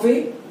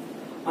agave.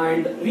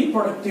 And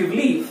reproductive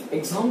leaf.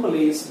 Example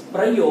is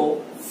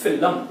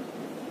bryophyllum.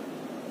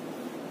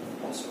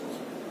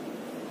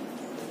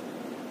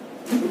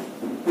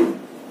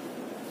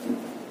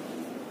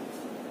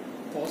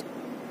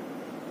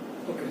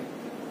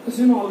 As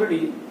you know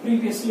already,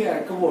 previously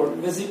I covered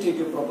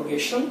vegetative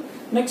propagation.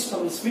 Next I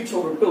will switch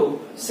over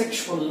to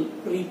sexual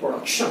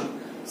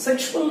reproduction.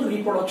 Sexual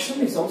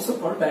reproduction is also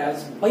called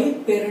as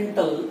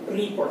biparental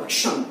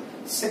reproduction.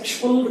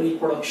 Sexual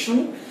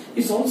reproduction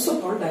is also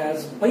called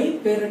as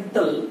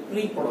biparental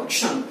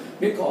reproduction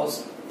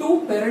because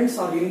two parents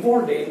are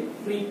involved in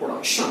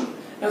reproduction.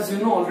 As you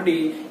know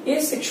already,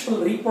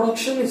 asexual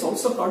reproduction is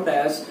also called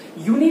as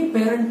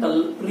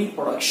uniparental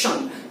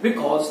reproduction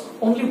because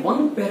only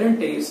one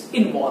parent is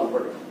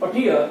involved. But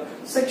here,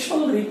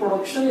 sexual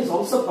reproduction is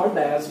also called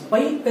as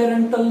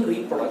biparental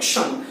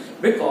reproduction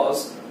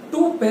because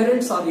two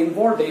parents are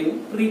involved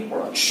in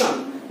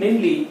reproduction,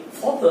 namely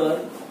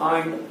father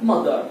and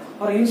mother.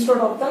 Or instead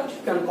of that,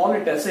 you can call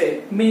it as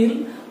a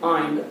male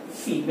and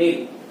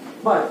female.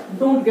 But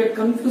don't get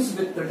confused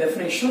with the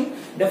definition.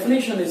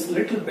 Definition is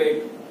little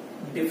bit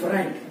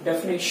different.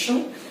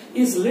 Definition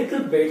is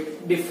little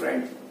bit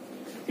different.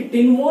 It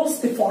involves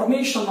the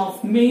formation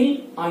of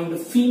male and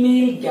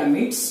female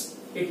gametes.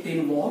 It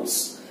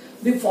involves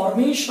the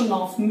formation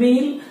of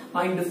male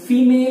and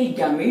female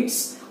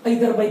gametes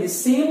either by the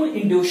same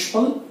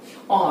individual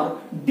or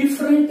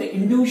different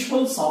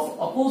individuals of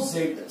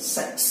opposite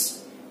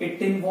sex.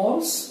 It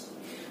involves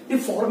the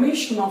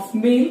formation of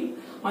male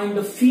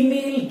and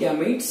female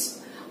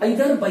gametes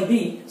either by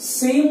the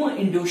same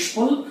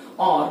individual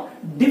or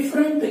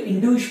different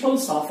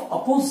individuals of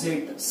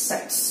opposite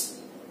sex.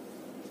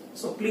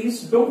 So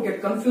please don't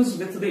get confused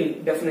with the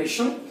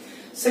definition.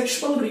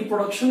 Sexual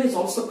reproduction is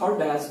also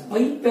called as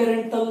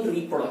biparental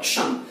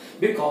reproduction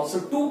because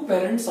two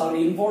parents are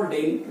involved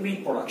in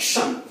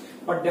reproduction.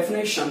 But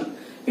definition,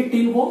 it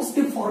involves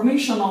the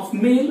formation of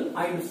male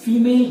and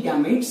female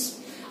gametes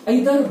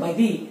either by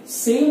the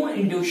same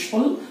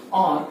individual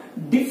or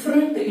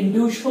different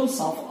individuals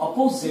of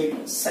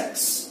opposite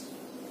sex.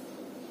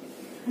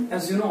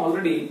 As you know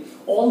already,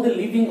 all the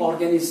living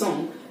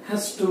organism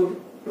has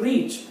to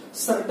reach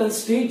certain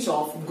stage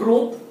of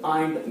growth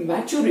and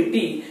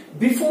maturity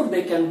before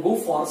they can go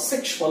for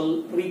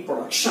sexual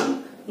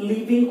reproduction.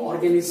 Living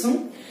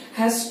organism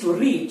has to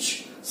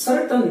reach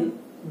certain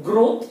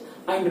growth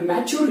and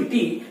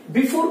maturity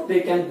before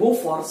they can go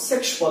for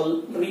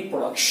sexual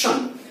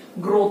reproduction.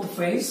 Growth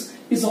phase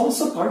is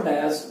also called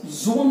as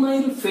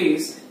juvenile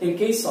phase in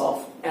case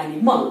of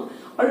animal.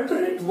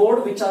 Alternate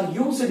word which are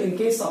used in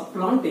case of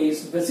plant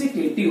is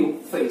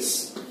vegetative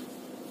phase.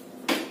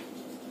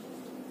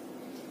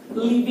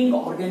 Living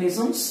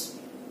organisms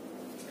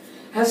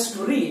has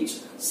to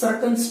reach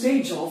certain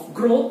stage of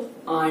growth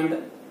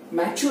and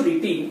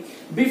maturity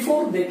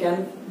before they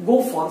can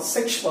go for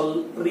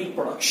sexual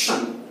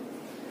reproduction.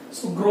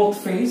 So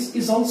growth phase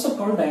is also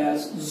called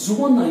as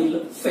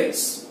juvenile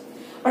phase.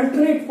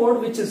 Alternate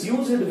word which is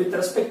used with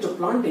respect to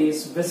plant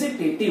is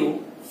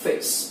vegetative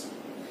phase.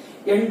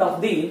 End of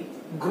the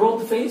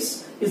growth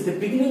phase is the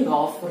beginning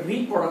of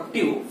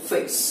reproductive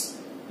phase.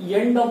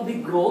 End of the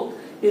growth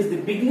is the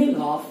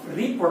beginning of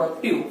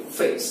reproductive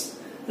phase.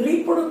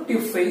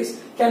 Reproductive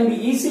phase can be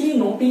easily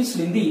noticed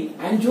in the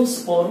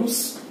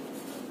angiosperms.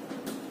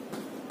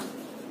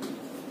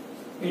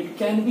 It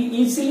can be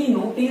easily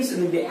noticed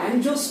in the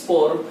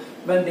angiosperm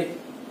when they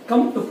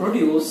come to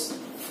produce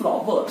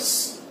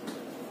flowers.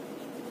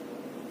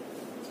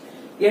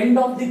 End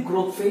of the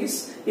growth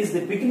phase is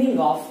the beginning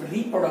of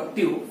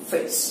reproductive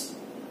phase.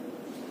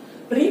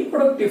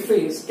 Reproductive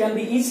phase can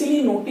be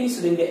easily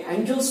noticed in the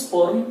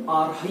angiosperm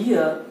or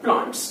higher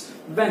plants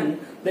when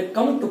they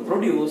come to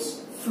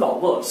produce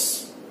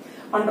flowers.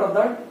 Under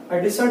that, I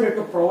decided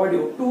to provide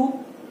you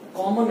two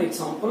common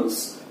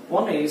examples.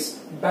 One is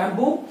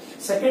bamboo,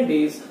 second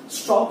is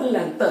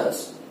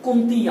Strobilanthes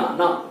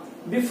kunthiana.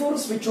 Before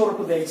switch over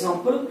to the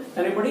example,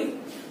 anybody?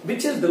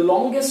 Which is the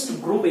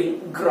longest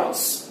growing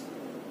grass?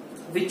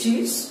 Which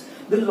is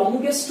the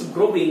longest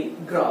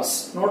growing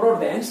grass? No doubt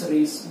the answer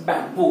is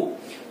bamboo.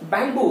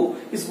 Bamboo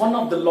is one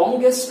of the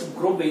longest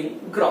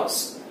growing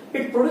grass.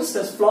 It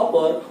produces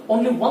flower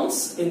only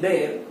once in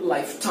their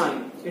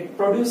lifetime. It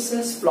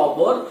produces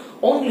flower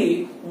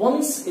only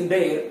once in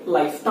their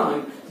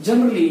lifetime,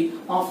 generally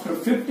after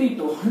 50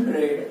 to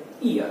 100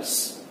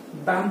 years.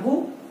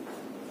 Bamboo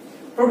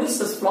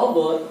produces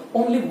flower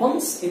only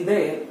once in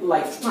their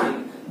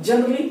lifetime,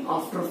 generally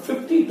after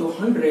 50 to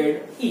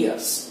 100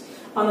 years.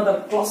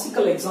 Another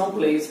classical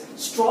example is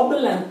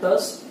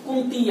Strobilanthes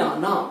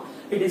kunthiana.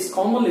 It is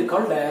commonly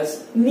called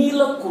as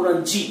Neela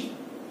Kuranji.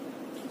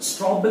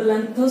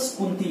 Strobilanthes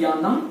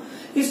kunthiana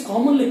is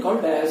commonly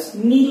called as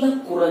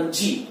Neela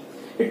Kuranji.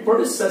 It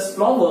produces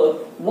flower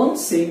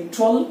once in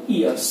 12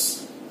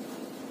 years.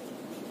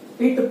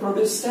 It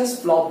produces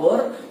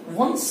flower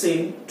once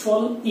in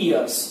 12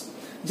 years.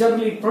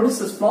 Generally, it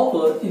produces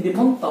flower in the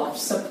month of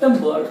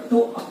September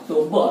to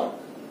October.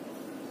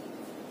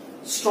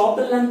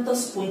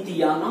 Strobilanthes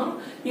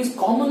kunthiana is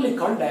commonly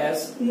called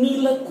as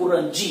Neela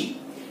Kuranji.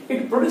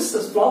 It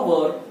produces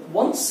flower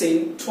once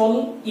in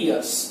 12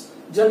 years,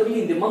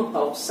 generally in the month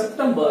of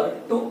September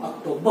to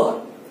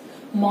October.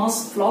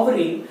 Mass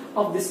flowering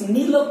of this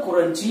Neela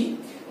Kuranji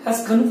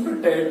has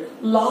converted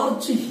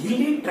large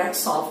hilly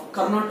tracts of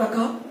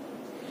Karnataka,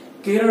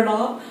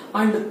 Kerala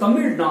and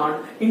Tamil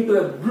Nadu into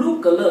a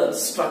blue color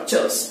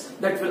structures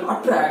that will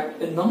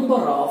attract a number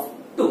of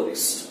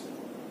tourists.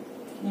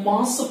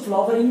 Mass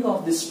flowering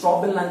of the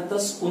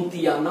Strobilanthes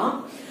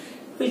kunthiana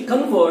will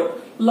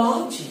convert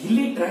large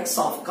hilly tracts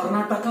of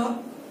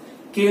Karnataka,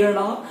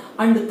 Kerala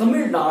and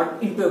Tamil Nadu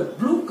into a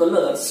blue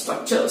color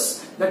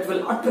structures that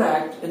will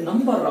attract a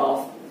number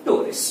of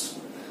tourists.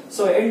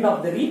 So end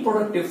of the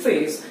reproductive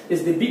phase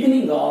is the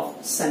beginning of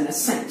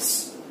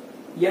senescence.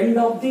 End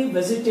of the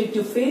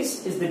vegetative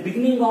phase is the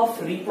beginning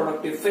of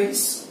reproductive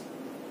phase.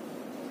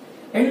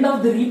 End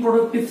of the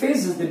reproductive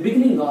phase is the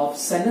beginning of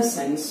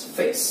senescence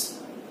phase.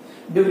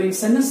 During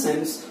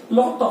senescence,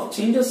 lot of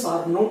changes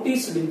are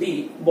noticed in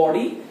the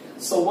body.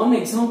 So one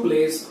example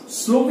is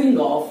slowing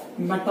of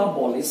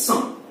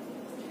metabolism.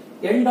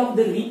 End of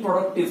the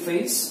reproductive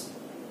phase.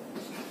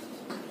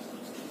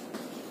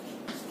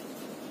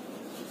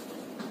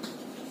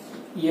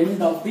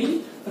 End of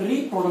the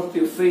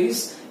reproductive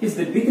phase is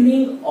the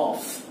beginning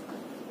of.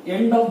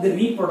 End of the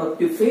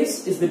reproductive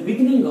phase is the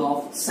beginning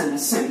of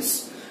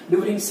senescence.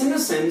 During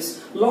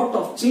senescence, lot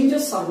of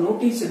changes are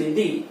noticed in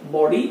the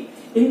body,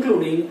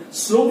 including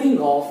slowing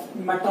of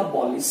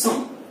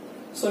metabolism.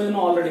 So you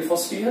know already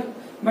first year,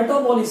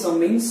 Metabolism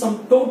means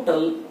some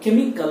total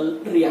chemical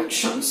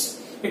reactions.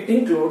 It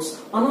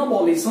includes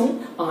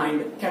anabolism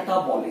and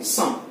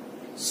catabolism.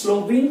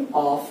 Slowing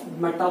of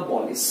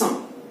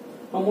metabolism.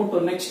 Now move to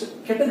next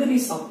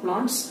categories of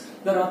plants.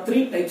 There are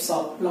three types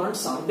of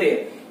plants are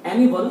there.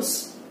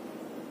 Annuals,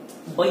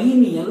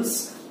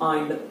 biennials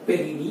and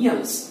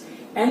perennials.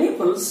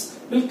 Annuals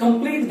will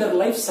complete their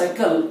life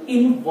cycle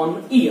in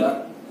 1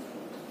 year.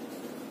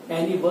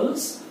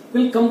 Annuals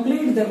will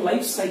complete their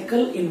life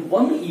cycle in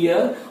 1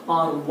 year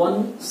or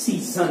 1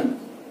 season.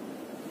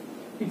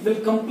 It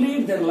will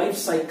complete their life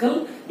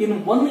cycle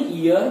in 1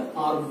 year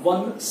or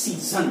 1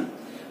 season.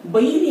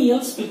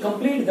 Biennials will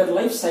complete their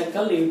life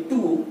cycle in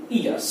 2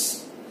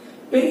 years.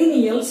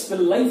 Perennials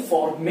will live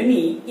for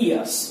many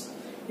years.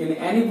 In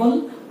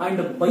annual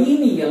and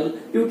biennial,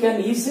 you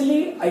can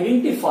easily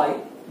identify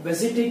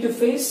vegetative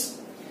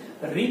phase,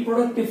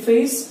 reproductive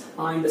phase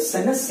and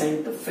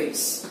senescent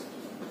phase.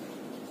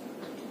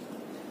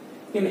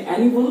 In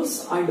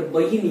annuals and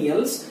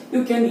biennials,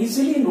 you can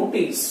easily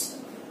notice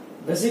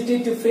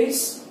vegetative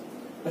phase,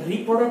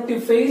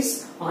 reproductive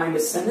phase and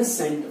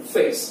senescent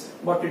phase.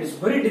 But it is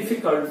very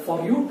difficult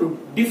for you to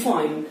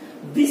define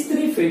these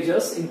three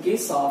phases in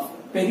case of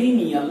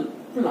perennial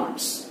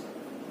plants.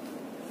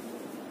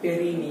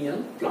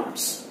 Perennial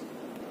plants.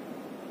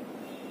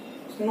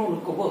 So now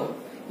look over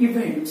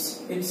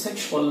events in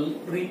sexual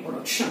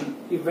reproduction.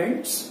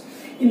 Events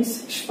in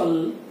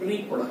sexual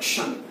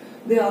reproduction.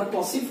 They are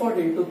classified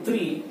into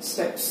 3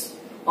 steps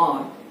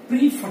are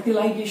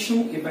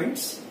pre-fertilization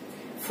events,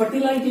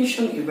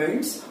 fertilization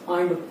events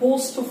and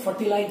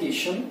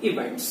post-fertilization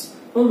events.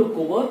 Now look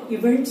over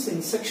events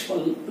in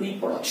sexual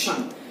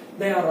reproduction.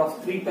 They are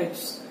of 3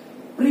 types.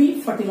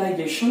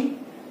 Pre-fertilization,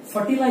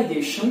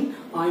 fertilization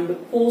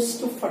and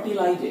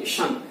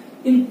post-fertilization.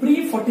 In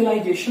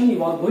pre-fertilization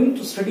you are going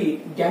to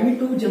study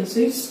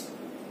gametogenesis,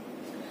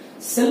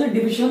 cell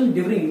division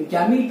during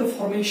gamete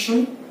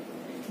formation,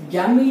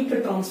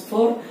 gamete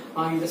transfer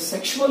and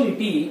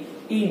sexuality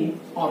in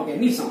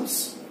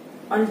organisms.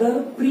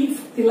 Under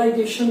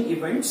pre-fertilization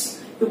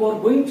events, you are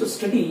going to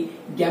study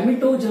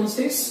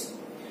gametogenesis,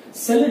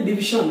 cell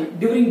division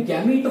during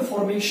gamete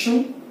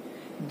formation,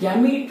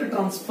 gamete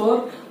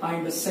transfer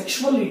and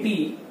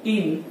sexuality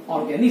in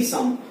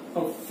organism.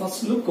 Now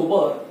first look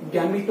over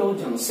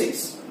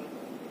gametogenesis.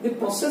 The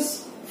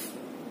process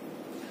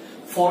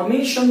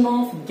formation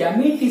of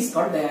gamete is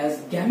called as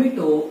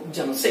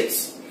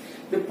gametogenesis.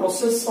 The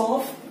process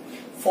of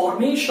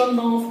formation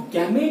of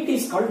gamete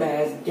is called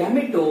as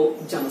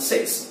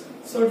gametogenesis.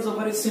 So it's a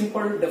very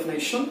simple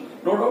definition.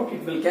 No doubt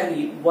it will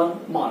carry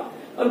 1 mark.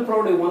 I'll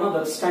provide one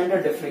other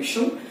standard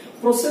definition.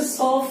 Process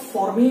of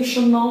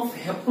formation of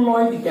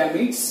haploid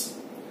gametes.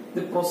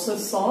 The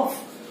process of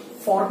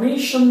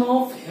formation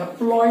of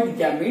haploid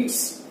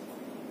gametes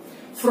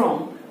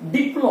from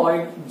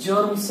diploid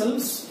germ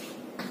cells.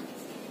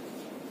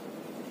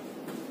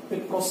 The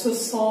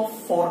process of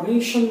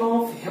formation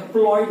of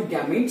haploid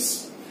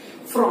gametes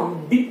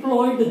from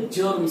diploid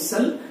germ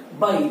cell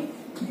by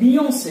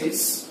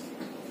meiosis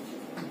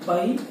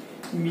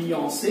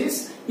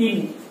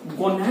in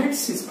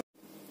gonads.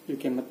 You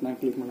can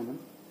click.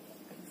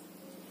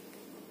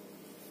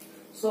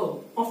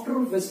 So after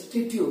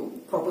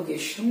vegetative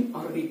propagation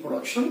or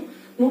reproduction,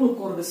 now look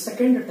over the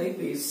second type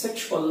is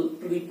sexual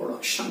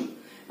reproduction.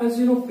 As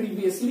you know,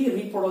 previously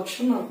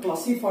reproduction are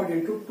classified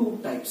into 2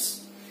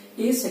 types.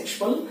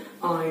 Asexual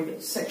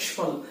and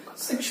sexual.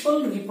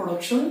 Sexual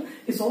reproduction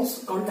is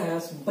also called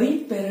as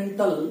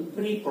biparental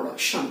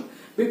reproduction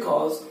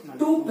because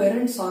 2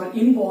 parents are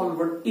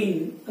involved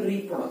in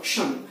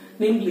reproduction,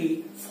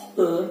 namely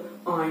father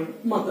and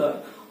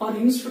mother. Or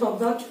instead of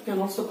that, you can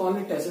also call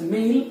it as a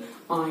male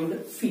and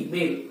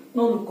female.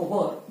 Now look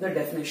over the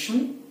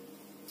definition.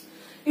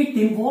 It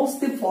involves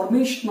the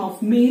formation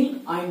of male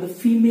and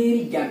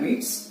female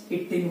gametes.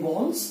 It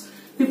involves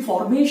the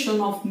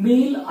formation of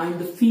male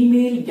and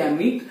female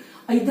gamete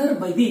either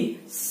by the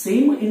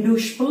same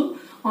individual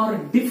or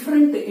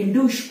different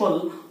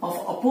individual of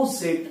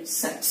opposite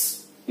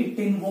sex. It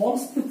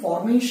involves the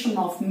formation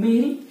of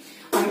male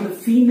and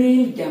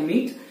female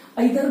gamete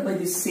either by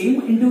the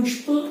same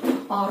individual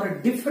or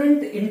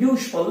different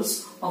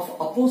individuals of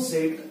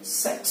opposite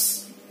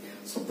sex.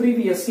 So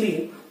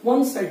previously,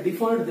 once I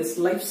defined this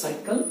life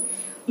cycle,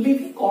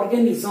 living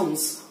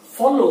organisms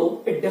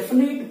follow a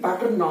definite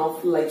pattern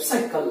of life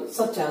cycle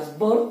such as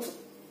birth,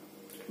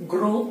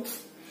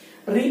 growth,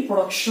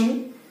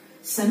 reproduction,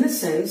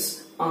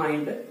 senescence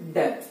and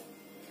death.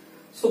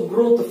 So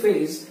growth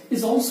phase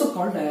is also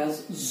called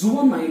as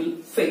juvenile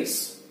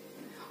phase,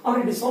 or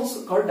it is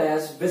also called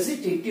as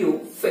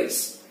vegetative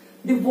phase.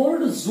 The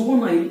word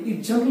juvenile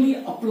is generally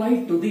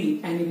applied to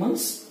the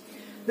animals.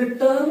 The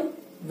term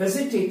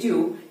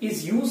vegetative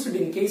is used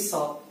in case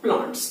of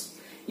plants.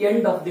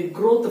 End of the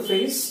growth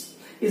phase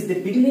is the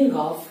beginning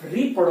of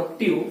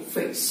reproductive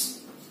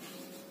phase.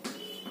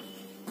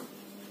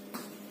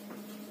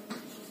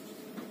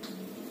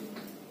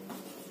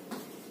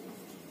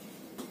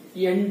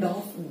 End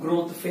of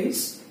growth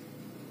phase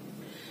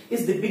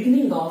is the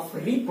beginning of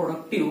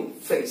reproductive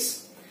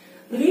phase.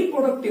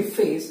 Reproductive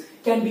phase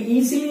can be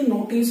easily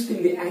noticed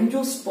in the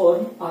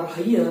angiosperm or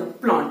higher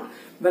plant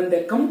when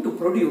they come to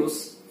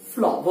produce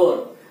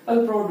flower.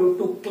 I'll provide you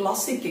two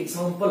classic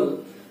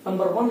examples.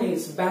 Number one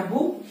is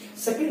bamboo,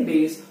 second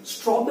is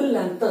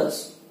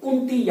Strobilanthes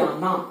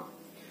kuntiana.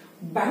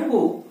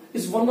 Bamboo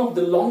is one of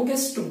the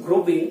longest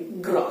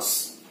growing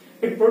grass.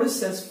 It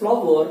produces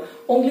flower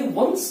only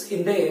once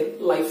in their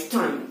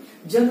lifetime,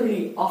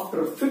 generally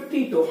after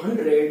 50 to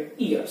 100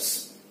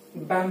 years.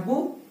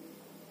 Bamboo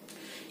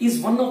is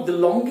one of the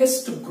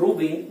longest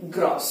growing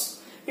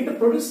grass. It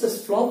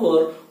produces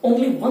flower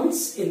only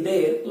once in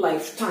their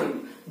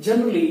lifetime,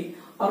 generally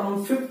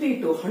around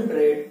 50 to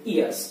 100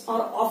 years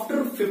or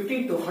after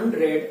 50 to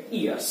 100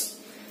 years.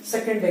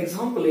 Second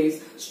example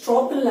is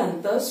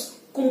Strobilanthes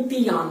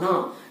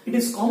kuntiana. It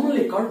is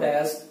commonly called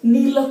as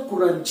Neela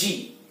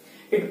Kuranji.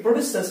 It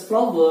produces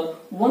flower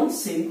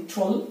once in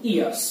 12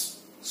 years.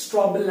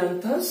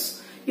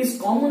 Strobilanthes is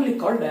commonly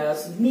called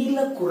as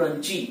Neela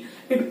Kuranji.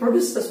 It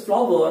produces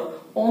flower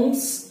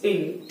once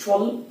in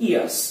 12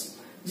 years.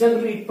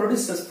 Generally, it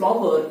produces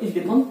flower in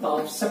the month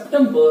of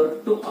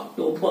September to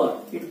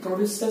October. It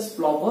produces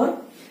flower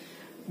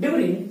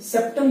during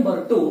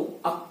September to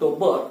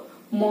October.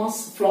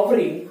 Mass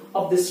flowering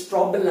of the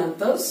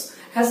Strobilanthes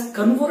has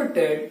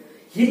converted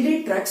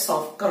hilly tracts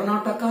of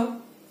Karnataka,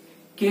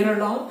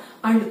 Kerala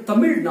and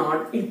Tamil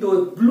Nadu into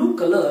a blue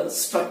color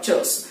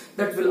structures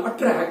that will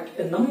attract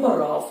a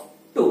number of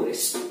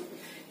tourists.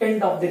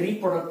 End of the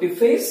reproductive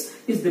phase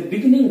is the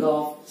beginning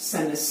of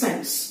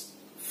senescence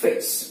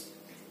phase.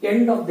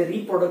 End of the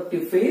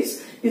reproductive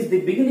phase is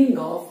the beginning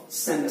of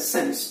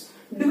senescence.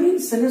 During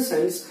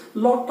senescence,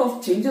 lot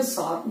of changes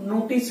are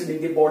noticed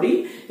in the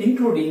body,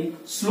 including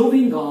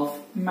slowing of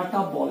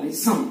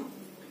metabolism.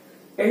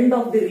 End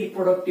of the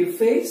reproductive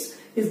phase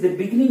is the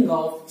beginning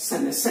of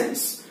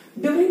senescence.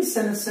 During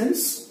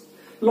senescence,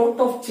 lot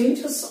of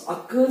changes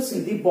occurs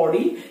in the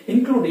body,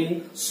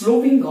 including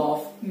slowing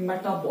of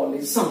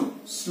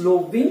metabolism.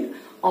 Slowing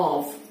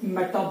of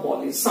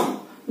metabolism.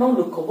 Now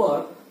look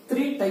over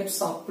three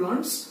types of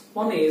plants.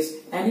 One is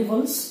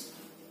annuals,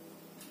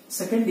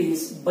 second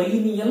is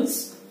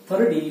biennials,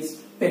 third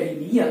is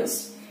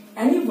perennials.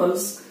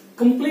 Annuals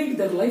complete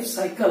their life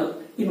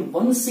cycle in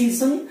one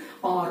season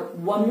or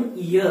 1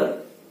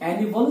 year.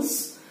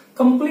 Annuals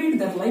complete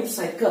their life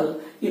cycle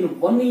in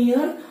 1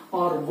 year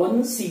or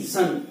 1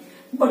 season.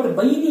 But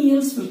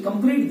biennials will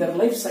complete their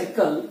life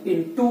cycle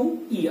in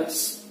 2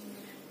 years.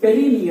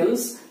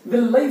 Perennials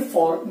will live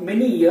for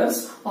many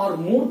years or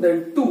more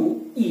than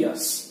 2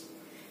 years.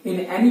 In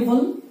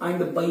annual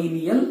and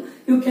biennial,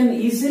 you can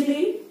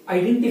easily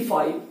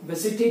identify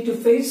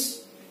vegetative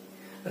phase,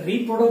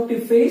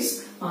 reproductive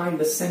phase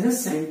and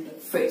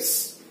senescent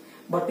phase.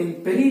 But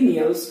in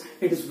perennials,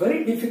 it is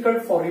very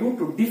difficult for you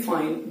to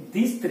define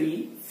these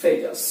three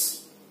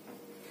phases.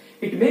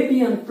 It may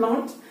be a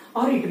plant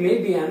or it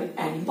may be an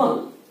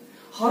animal.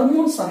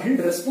 Hormones are held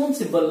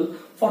responsible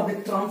for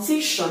the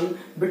transition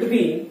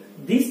between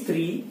these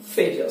three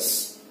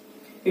phases.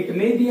 It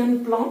may be a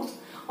plant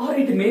or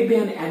it may be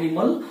an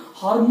animal.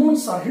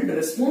 Hormones are held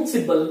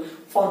responsible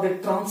for the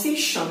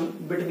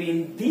transition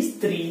between these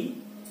three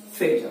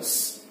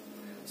phases.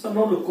 So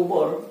now look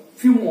over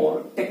few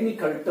more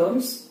technical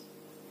terms.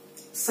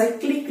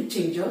 Cyclic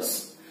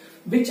changes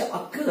which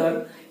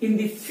occur in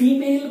the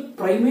female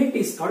primate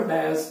is called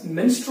as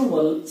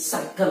menstrual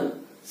cycle.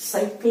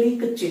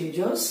 Cyclic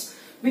changes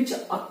which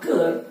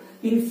occur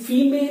in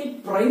female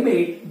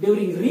primate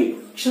during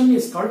reproduction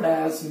is called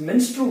as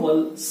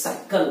menstrual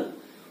cycle.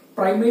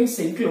 Primates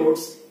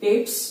includes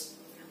apes,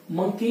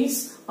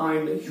 monkeys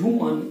and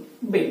human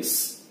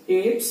beings.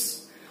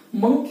 Apes,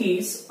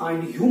 monkeys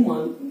and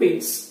human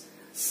beings.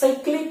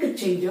 Cyclic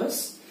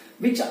changes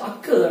which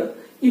occur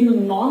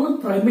in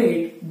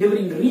non-primate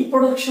during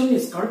reproduction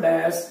is called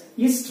as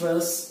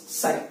estrus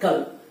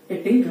cycle.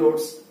 It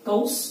includes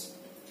cows,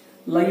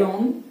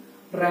 lion,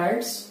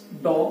 rats,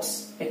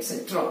 dogs,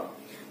 etc.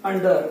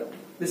 Under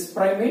this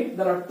primate,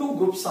 there are two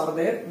groups are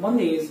there. One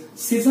is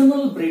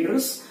seasonal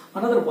breeders,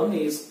 another one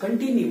is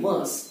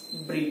continuous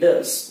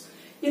breeders.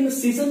 In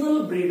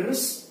seasonal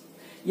breeders,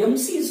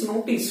 MC is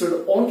noticed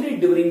only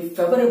during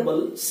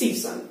favorable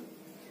season.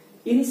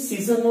 In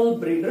seasonal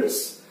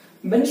breeders,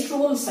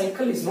 menstrual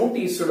cycle is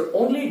noticed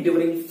only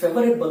during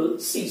favorable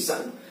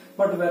season.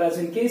 But whereas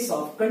in case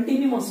of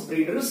continuous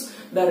breeders,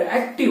 they are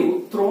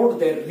active throughout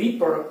their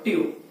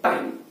reproductive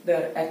time. They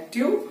are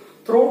active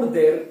throughout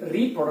their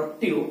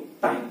reproductive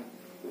time.